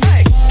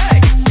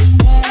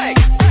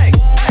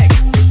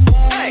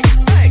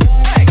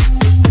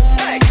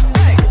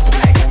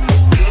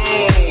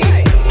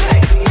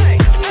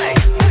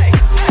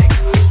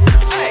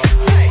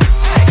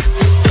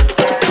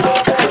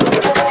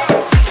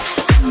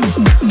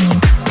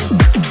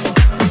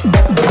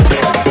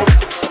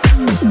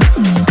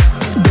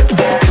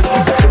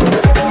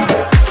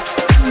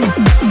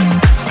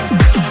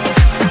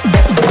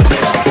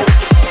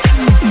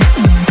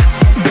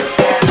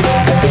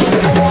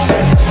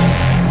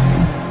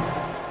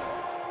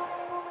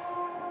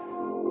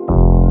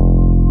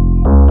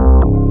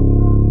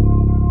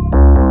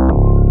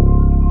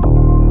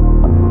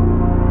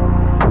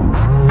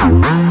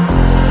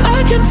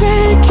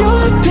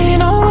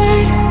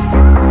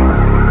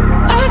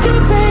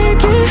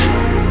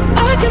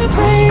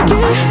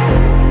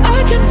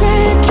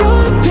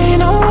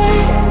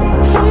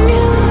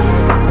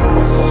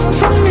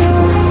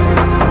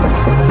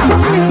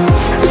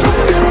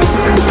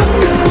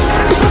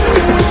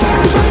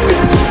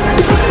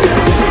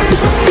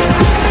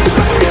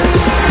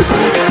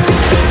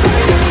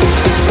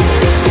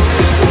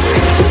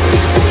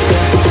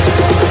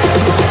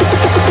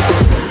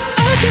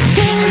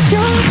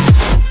 Your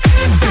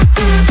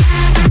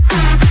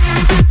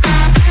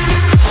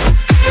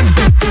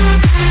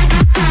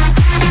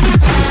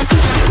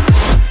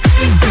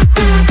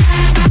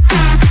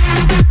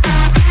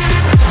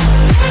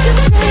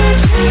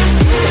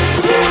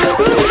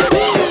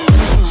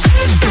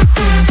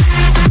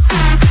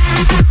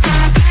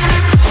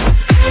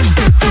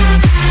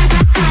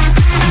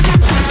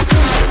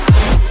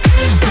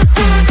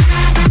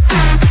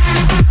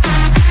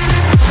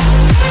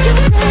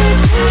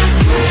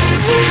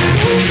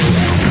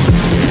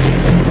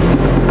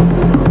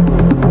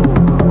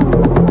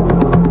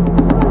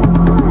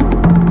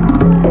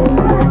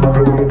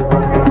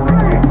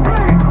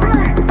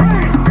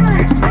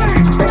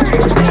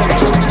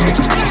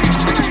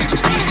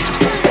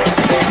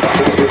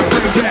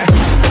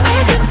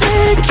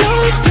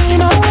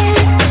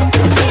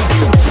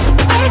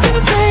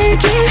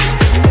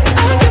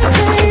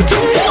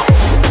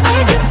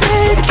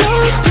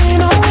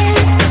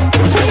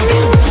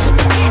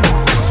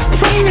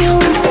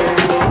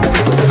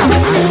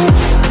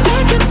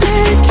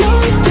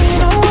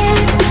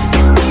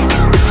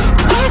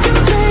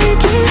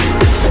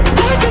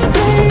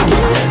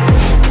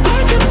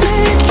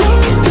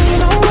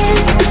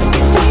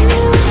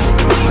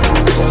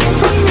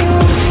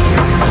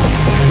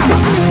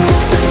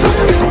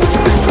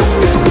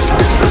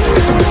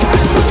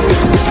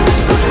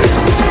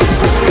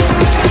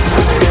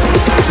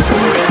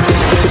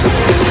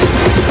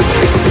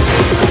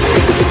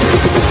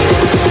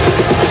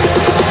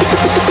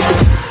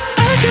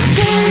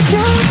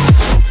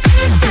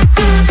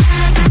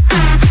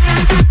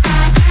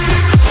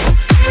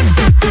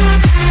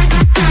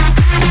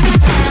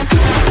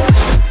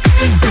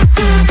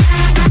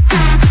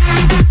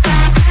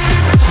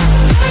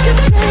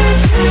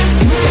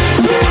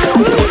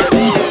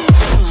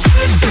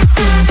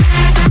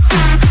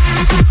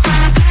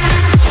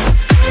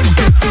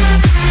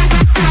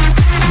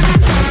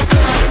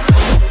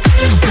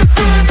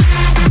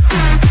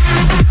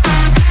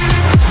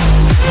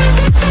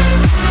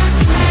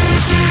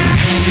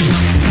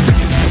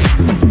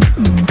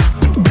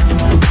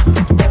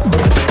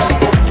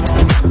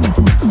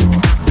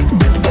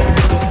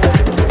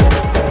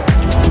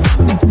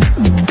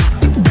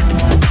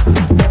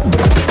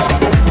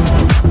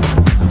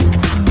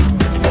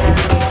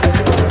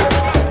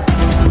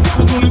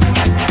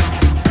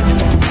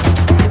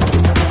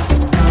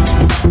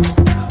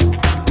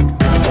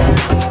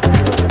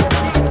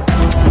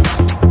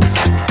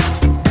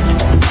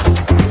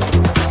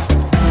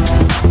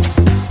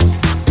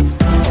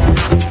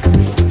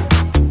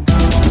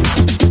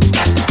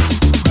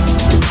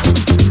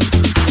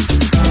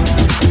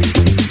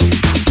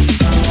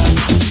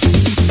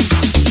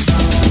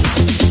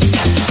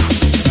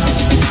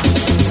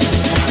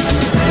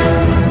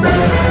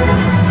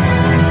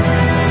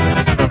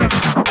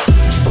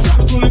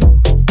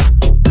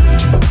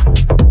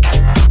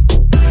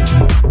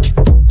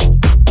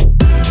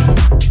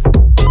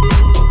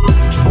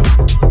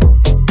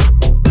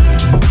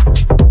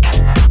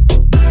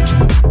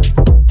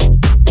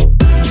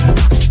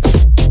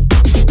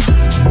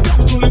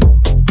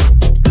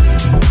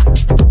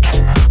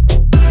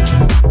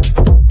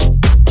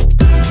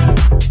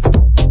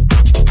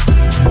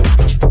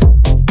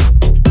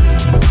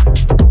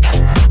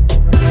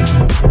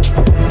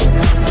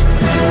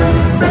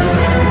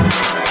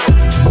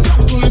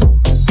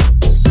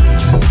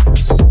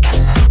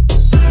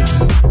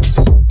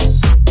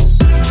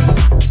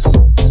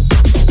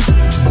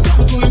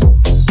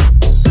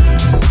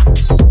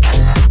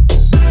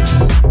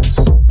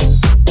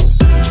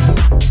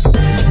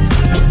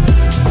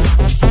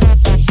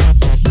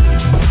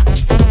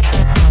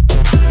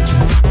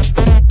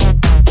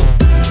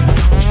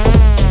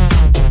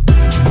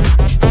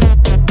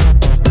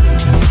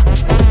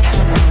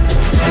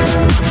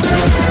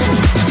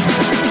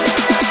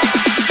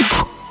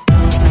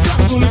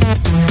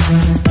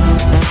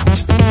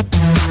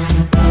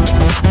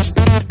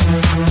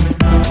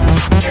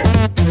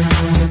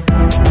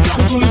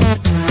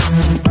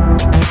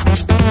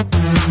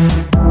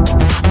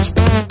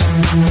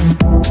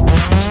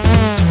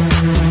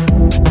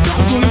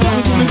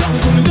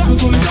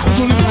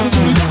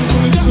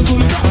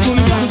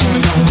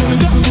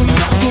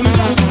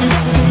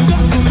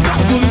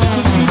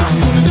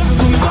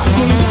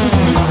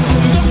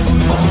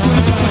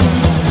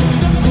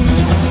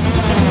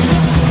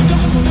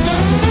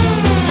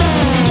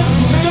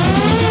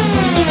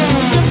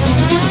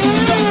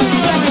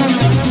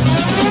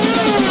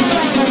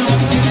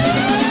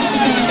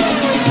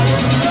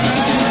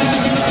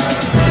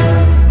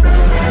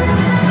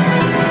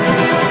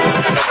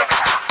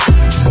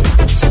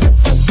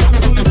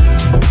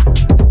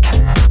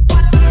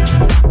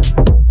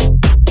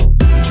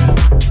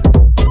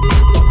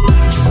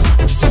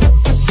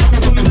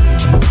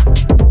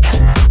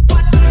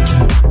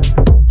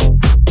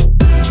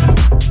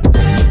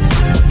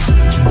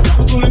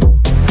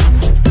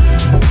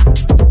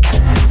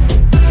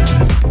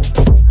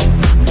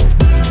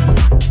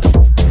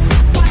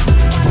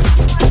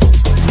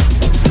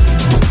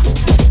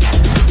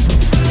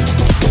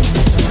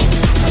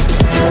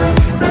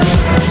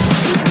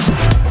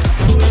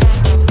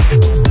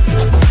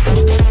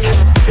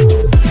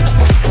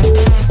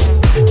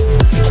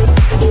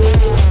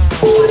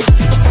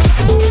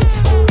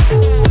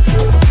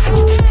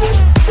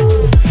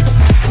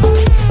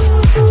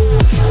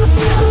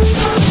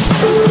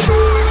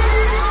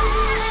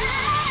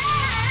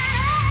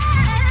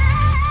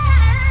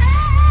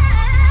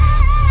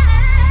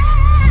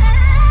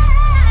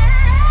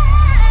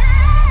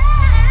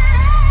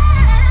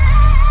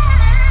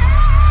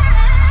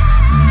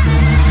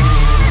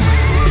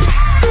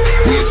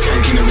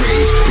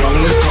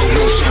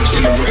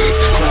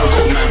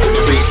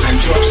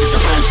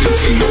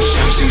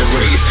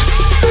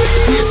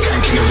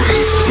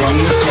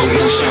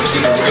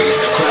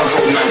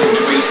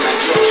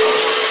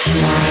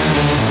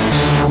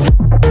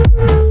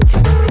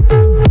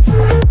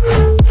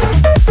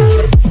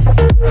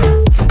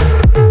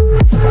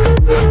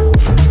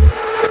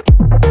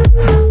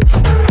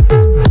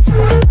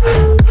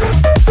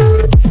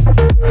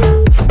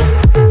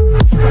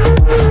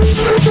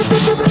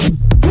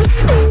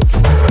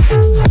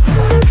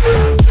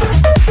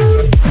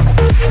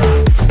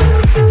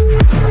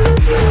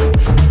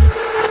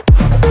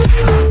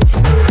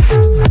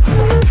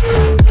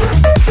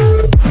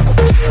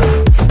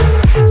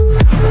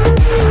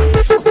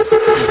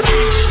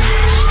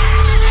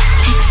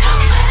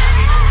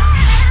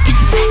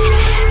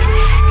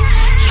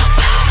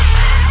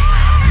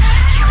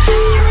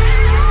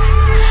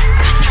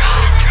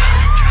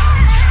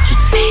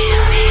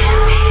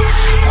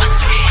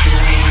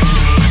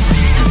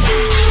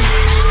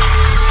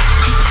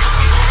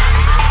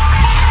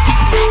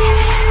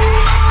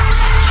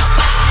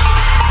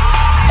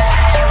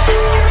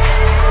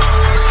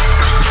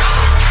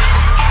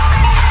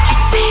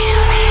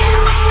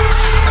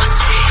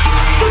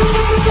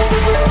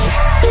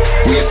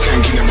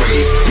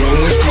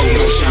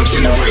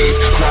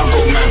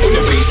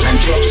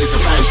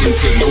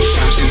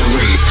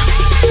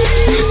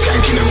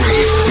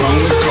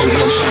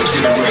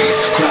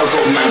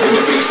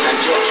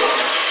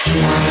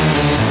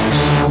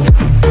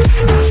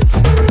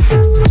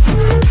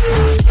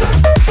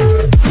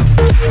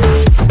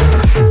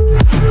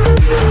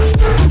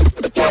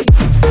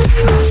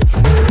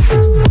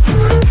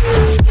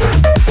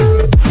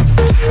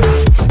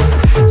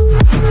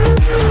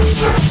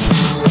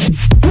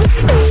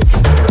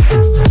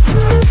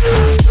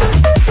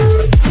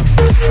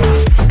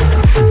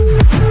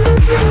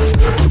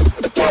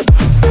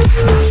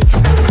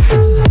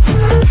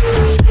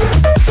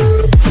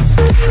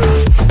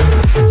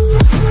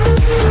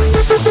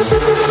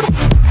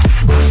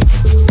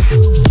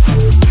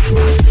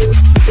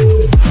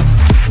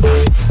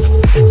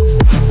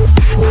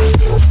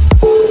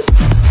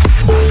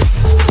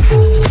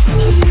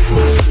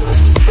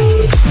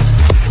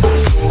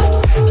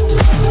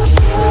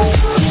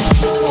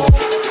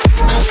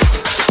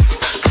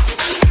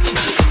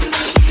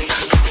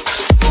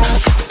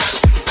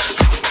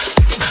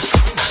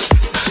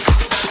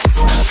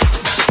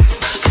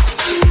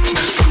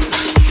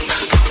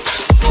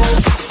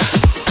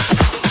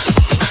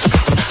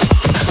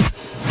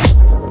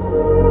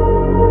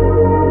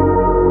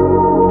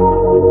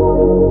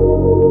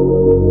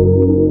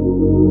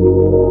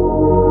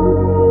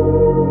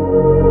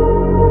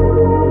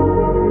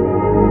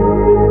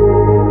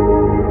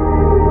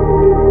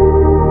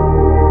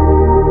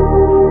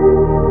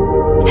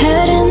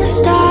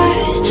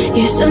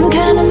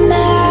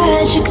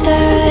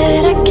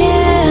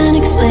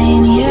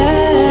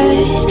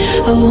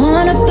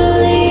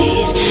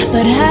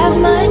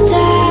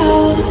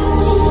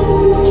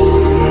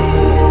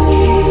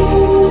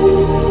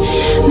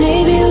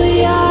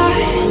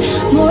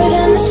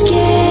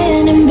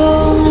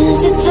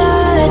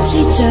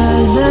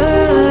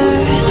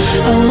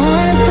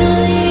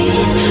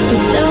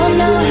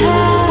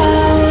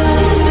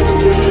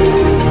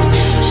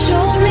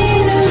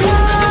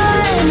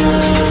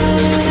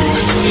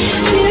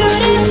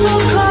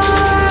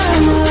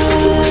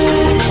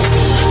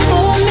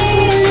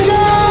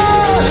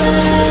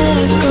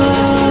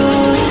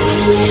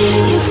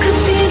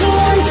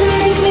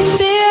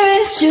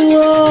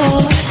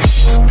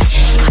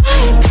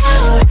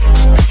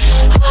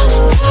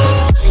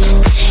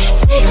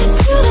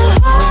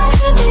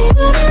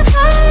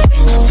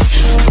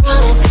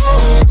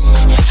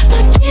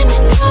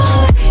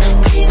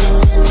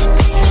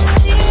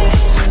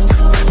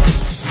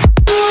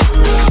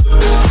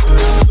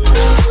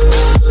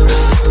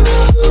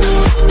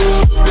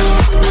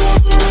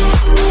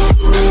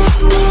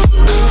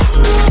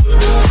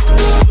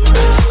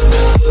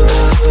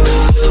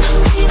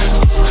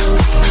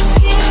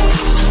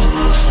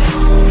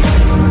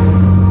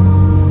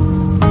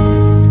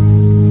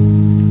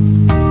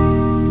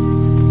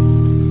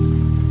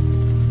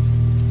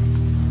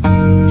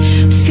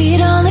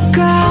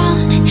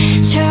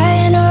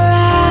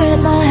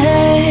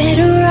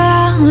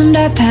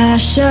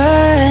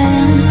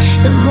passion.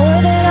 The more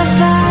that I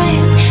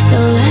fight, the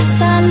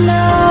less I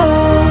know.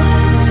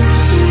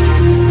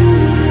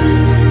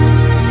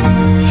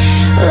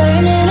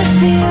 Learning to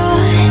feel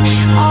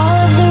all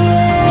of the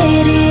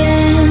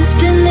radiance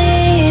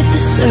beneath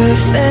the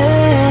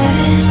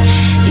surface.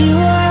 You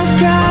are a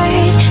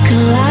bright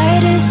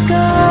kaleidoscope.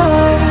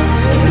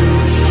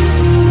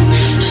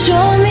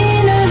 Show me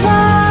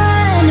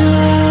nirvana,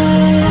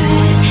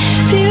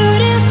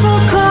 beautiful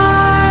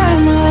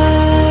karma.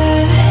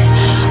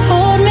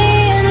 Hold me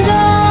and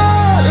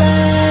don't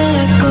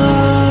let go.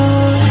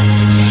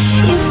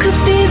 You could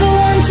be the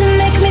one to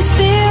make me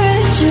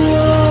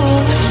spiritual.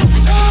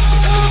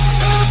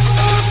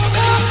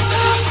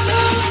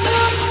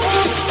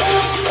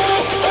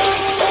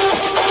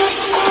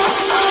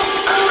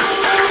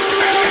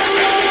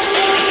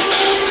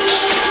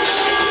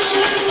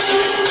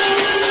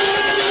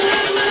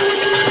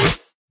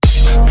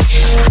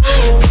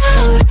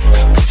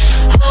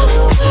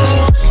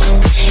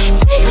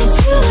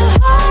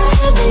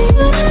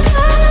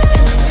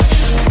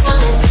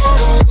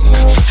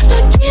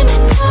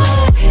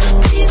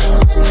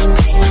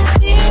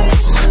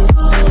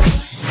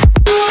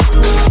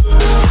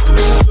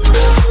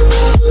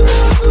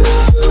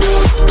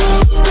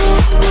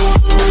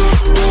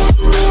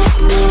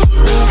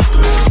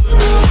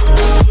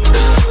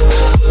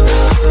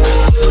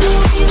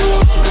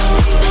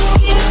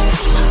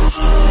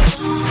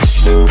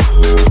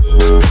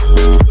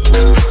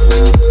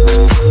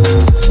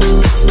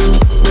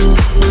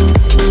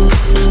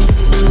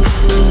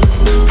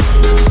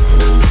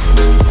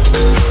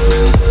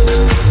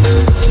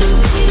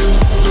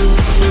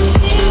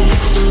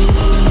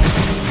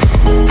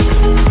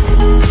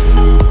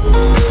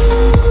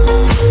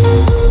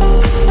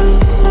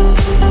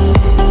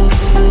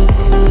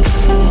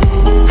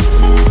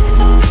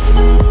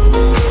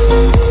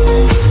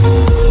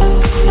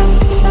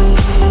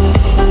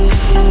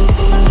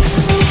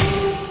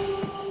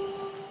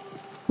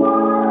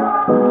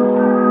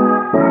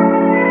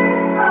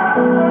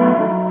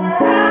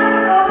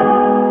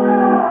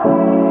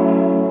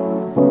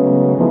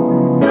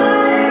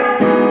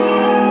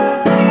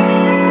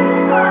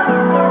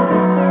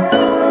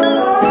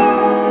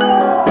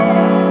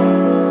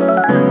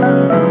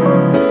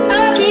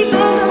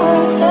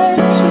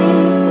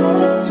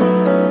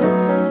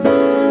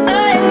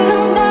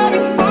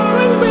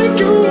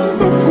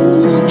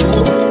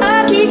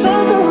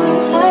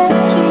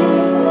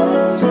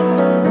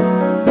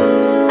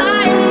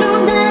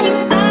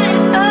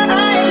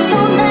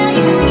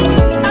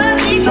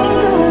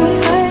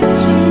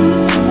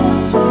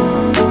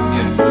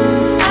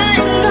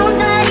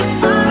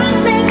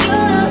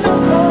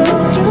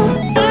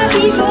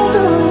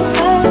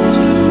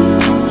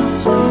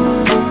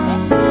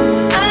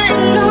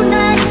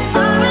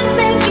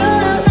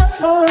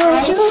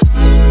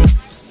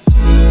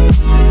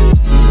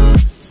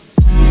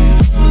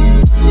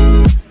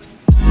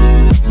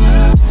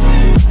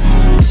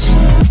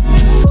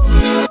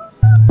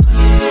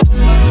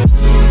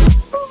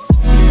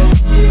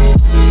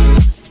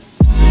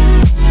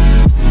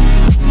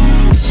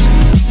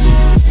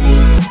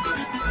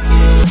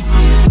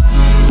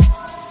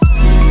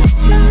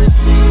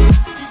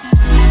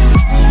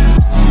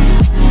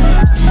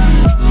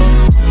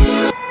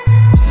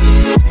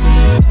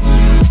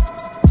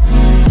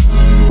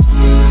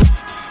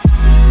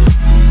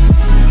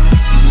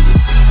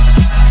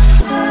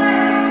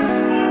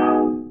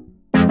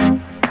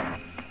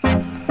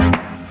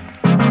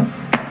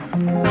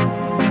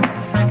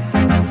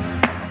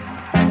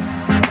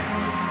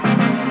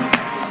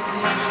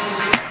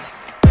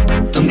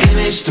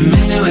 Just a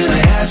minute when I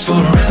asked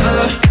forever,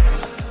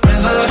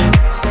 forever.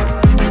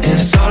 And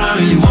it's all I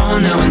really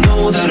want, now I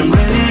know that I'm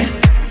ready,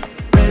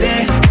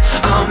 ready.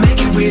 I'll make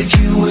it with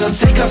you, we'll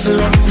take off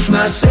the roof,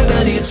 my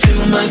 72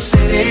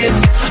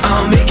 Mercedes.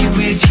 I'll make it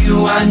with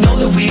you, I know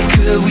that we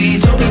could, we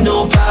don't need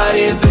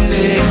nobody,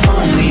 baby. If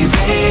only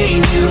they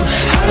knew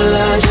how to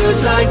love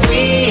just like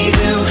we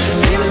do.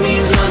 Stay with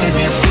me as long as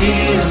it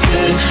feels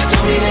good,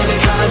 don't need it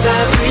because I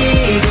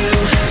breathe you.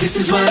 This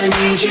is why I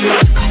need you.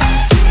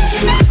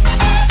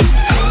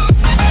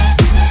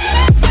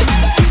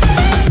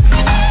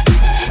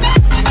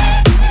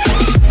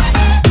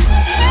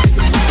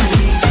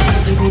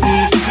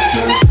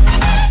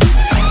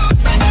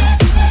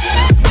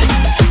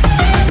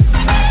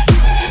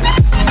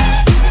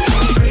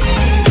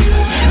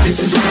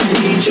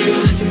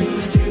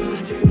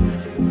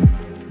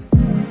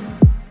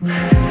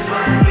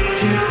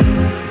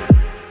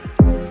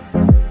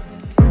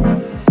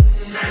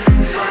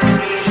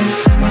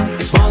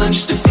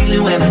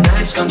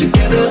 Come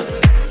together,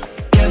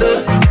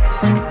 together.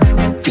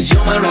 Cause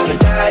you're my ride or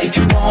die. If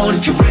you want,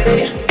 if you're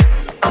ready,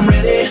 I'm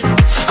ready.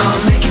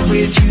 I'll make it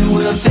with you,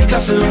 we'll take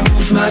off the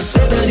roof, my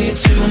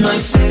 72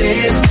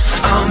 Mercedes.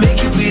 I'll make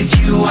it with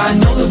you, I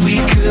know that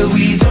we could,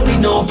 we don't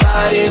need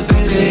nobody,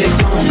 baby.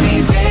 If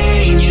only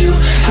they knew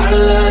how to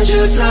love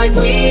just like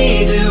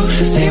we do.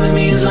 Stay with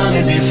me as long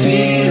as it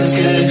feels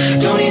good,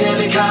 don't need it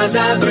because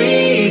I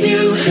breathe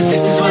you.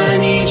 This is why I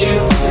need you,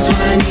 this is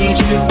why I need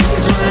you, this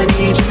is why I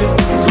need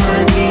you.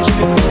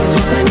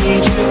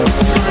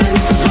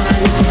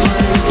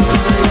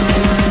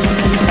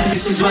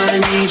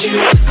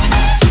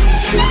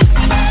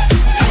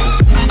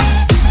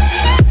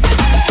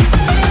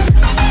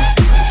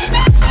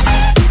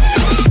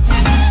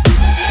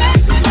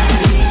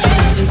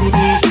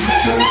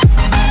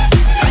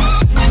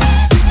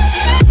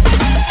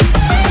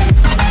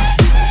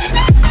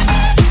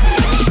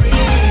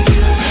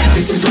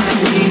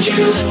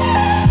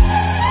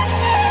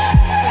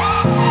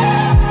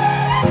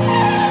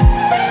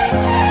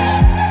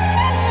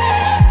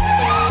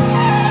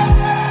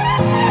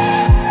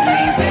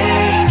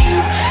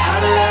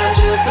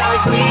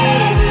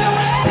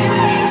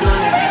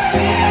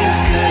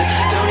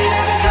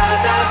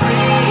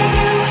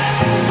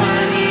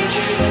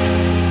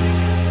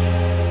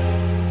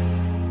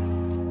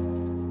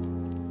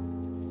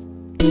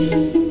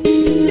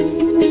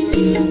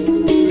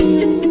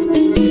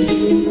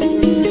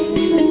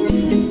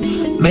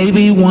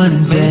 Maybe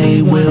one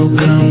day we'll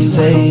come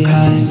say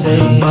hi,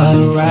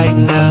 but right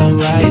now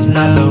it's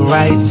not the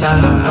right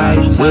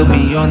time. We'll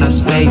be on a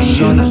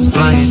spaceship,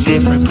 flying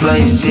different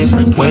places,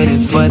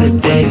 waiting for the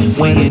day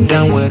when you're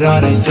done with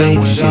all that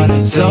fake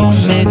shit. So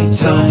many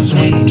times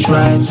we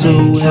tried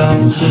to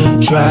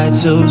help, tried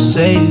to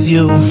save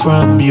you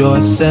from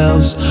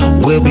yourselves.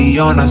 We'll be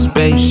on a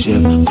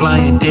spaceship,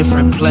 flying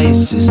different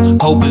places,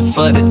 hoping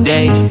for the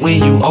day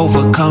when you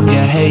overcome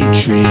your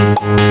hatred.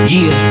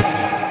 Yeah.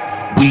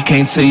 We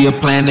came to your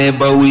planet,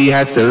 but we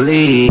had to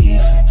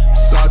leave.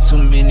 Saw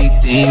too many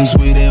things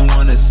we didn't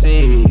wanna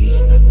see.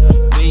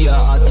 When you're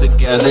all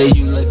together,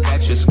 you look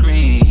at your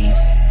screens.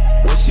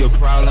 What's your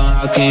problem?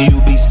 How can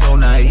you be so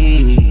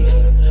naive?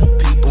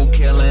 People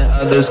killing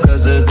others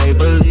cause of their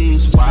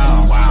beliefs.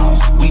 Wow.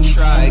 We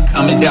tried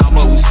coming down,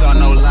 but we saw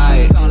no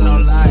light.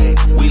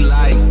 We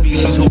like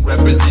species who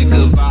represent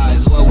good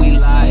vibes. What we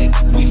like,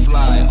 we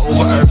fly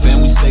over Earth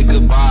and we say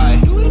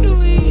goodbye.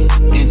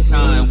 In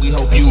time, we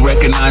hope you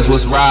recognize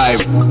what's right.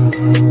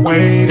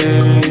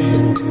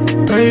 Waiting,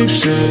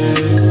 patient,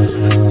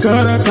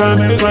 till that time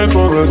is right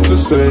for us to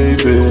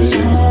save it.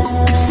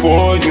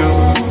 Before you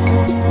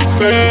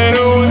fade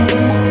away.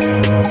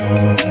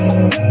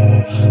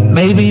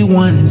 Maybe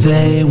one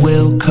day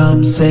we'll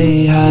come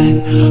say hi,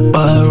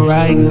 but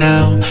right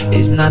now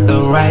it's not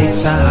the right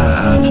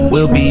time.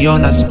 We'll be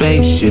on a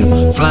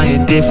spaceship,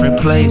 flying different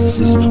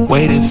places,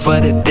 waiting for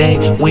the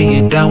day when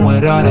you're done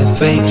with all that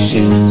fake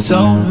shit.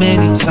 So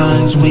many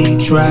times we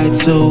tried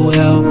to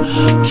help,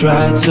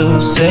 tried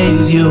to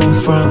save you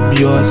from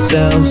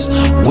yourselves.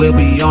 We'll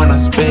be on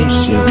a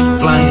spaceship,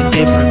 flying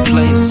different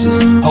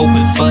places,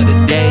 hoping for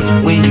the day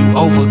when you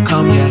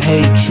overcome your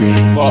hatred.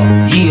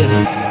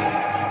 Yeah.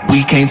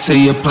 We came to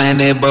your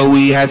planet, but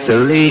we had to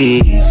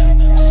leave.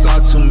 Saw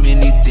too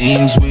many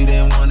things we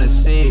didn't wanna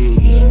see.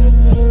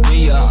 When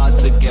you're all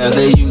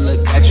together, you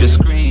look at your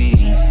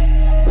screens.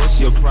 What's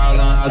your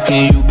problem? How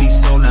can you be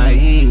so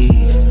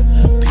naive?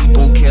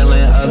 People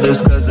killing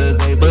others cause of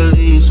their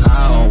beliefs.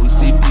 How? We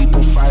see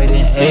people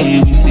fighting, hey.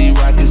 We see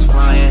rockets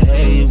flying,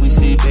 hey. We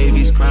see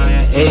babies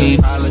crying, hey.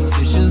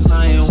 Politicians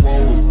lying, whoa.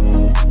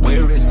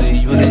 Where is the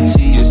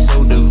unity? You're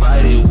so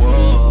divided,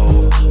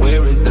 whoa.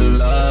 Where is the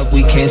love?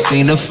 We can't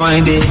seem to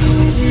find it.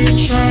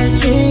 We try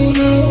to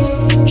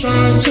help,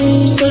 try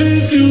to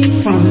save you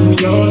from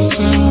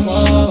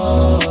yourself.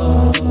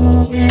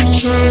 We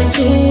try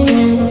to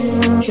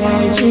help,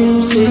 try to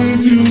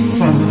save you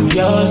from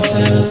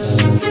yourself.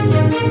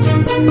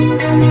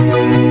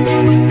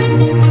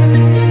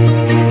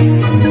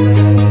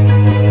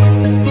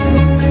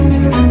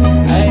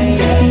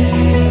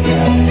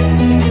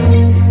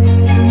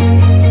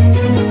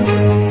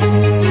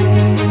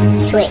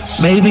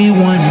 Switch. Maybe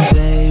one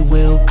day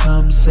we'll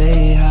come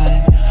say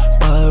hi,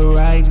 but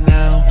right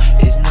now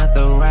it's not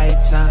the right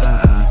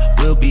time.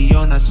 We'll be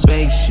on a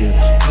spaceship,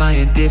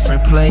 flying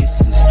different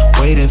places,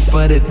 waiting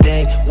for the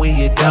day when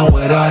you're done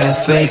with all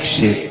that fake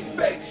shit.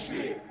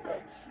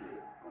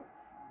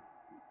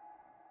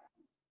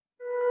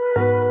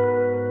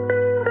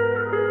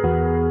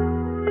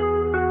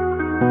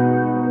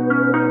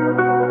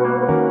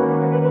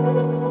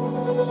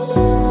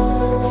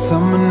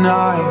 Summer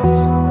nights,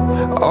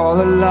 all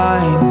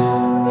aligned,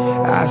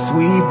 as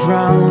we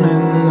drown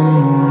in the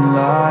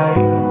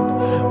moonlight.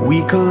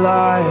 We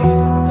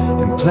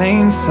collide in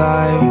plain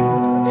sight.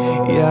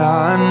 Yeah,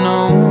 I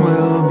know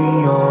we'll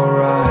be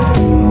alright.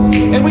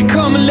 And we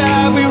come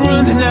alive, we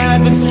run the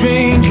night with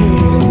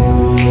strangers,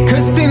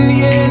 cause in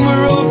the end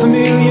we're all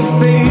familiar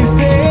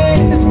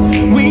faces.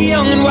 We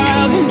young and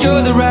wild,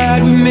 enjoy the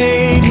ride, we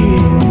made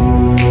it.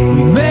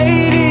 We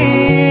made it.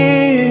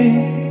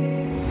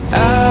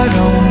 I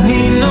don't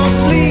need no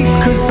sleep,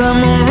 cause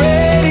I'm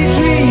already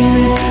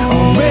dreaming,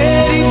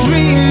 already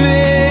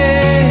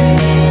dreaming.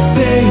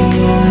 Say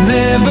you'll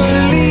never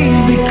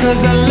leave,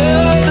 because I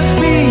love the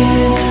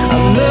feeling, I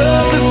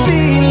love the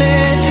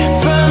feeling.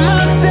 Find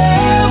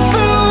myself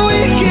a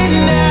wicked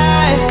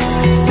night,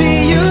 see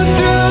you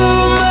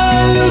through my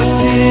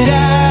lucid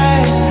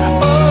eyes.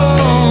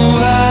 Oh,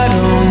 I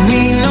don't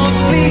need no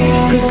sleep,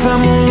 cause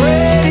I'm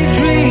already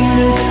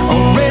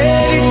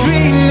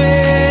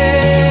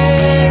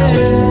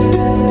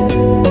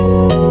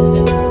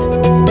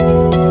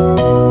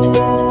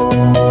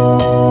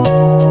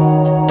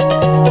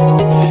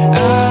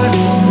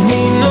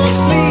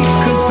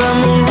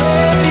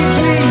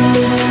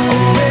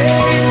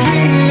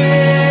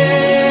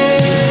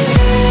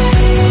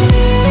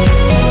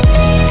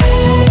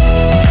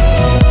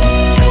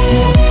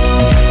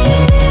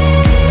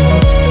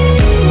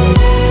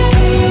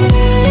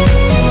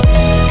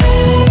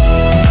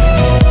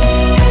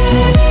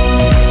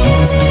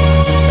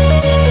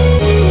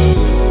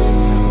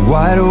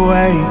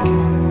break,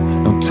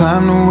 no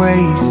time to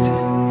waste.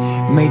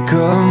 Make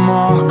a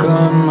mark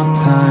on my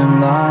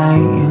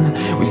timeline.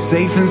 We're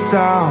safe and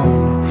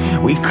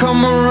sound, we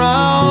come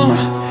around.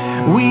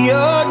 We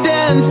are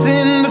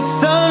dancing the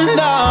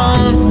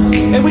sundown,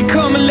 and we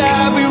come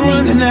alive, we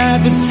run the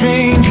night with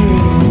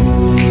strangers.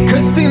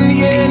 Cause in the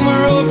end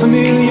we're all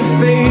familiar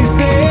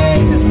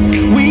faces.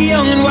 We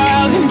young and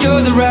wild,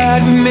 enjoy the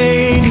ride, we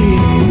made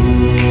it.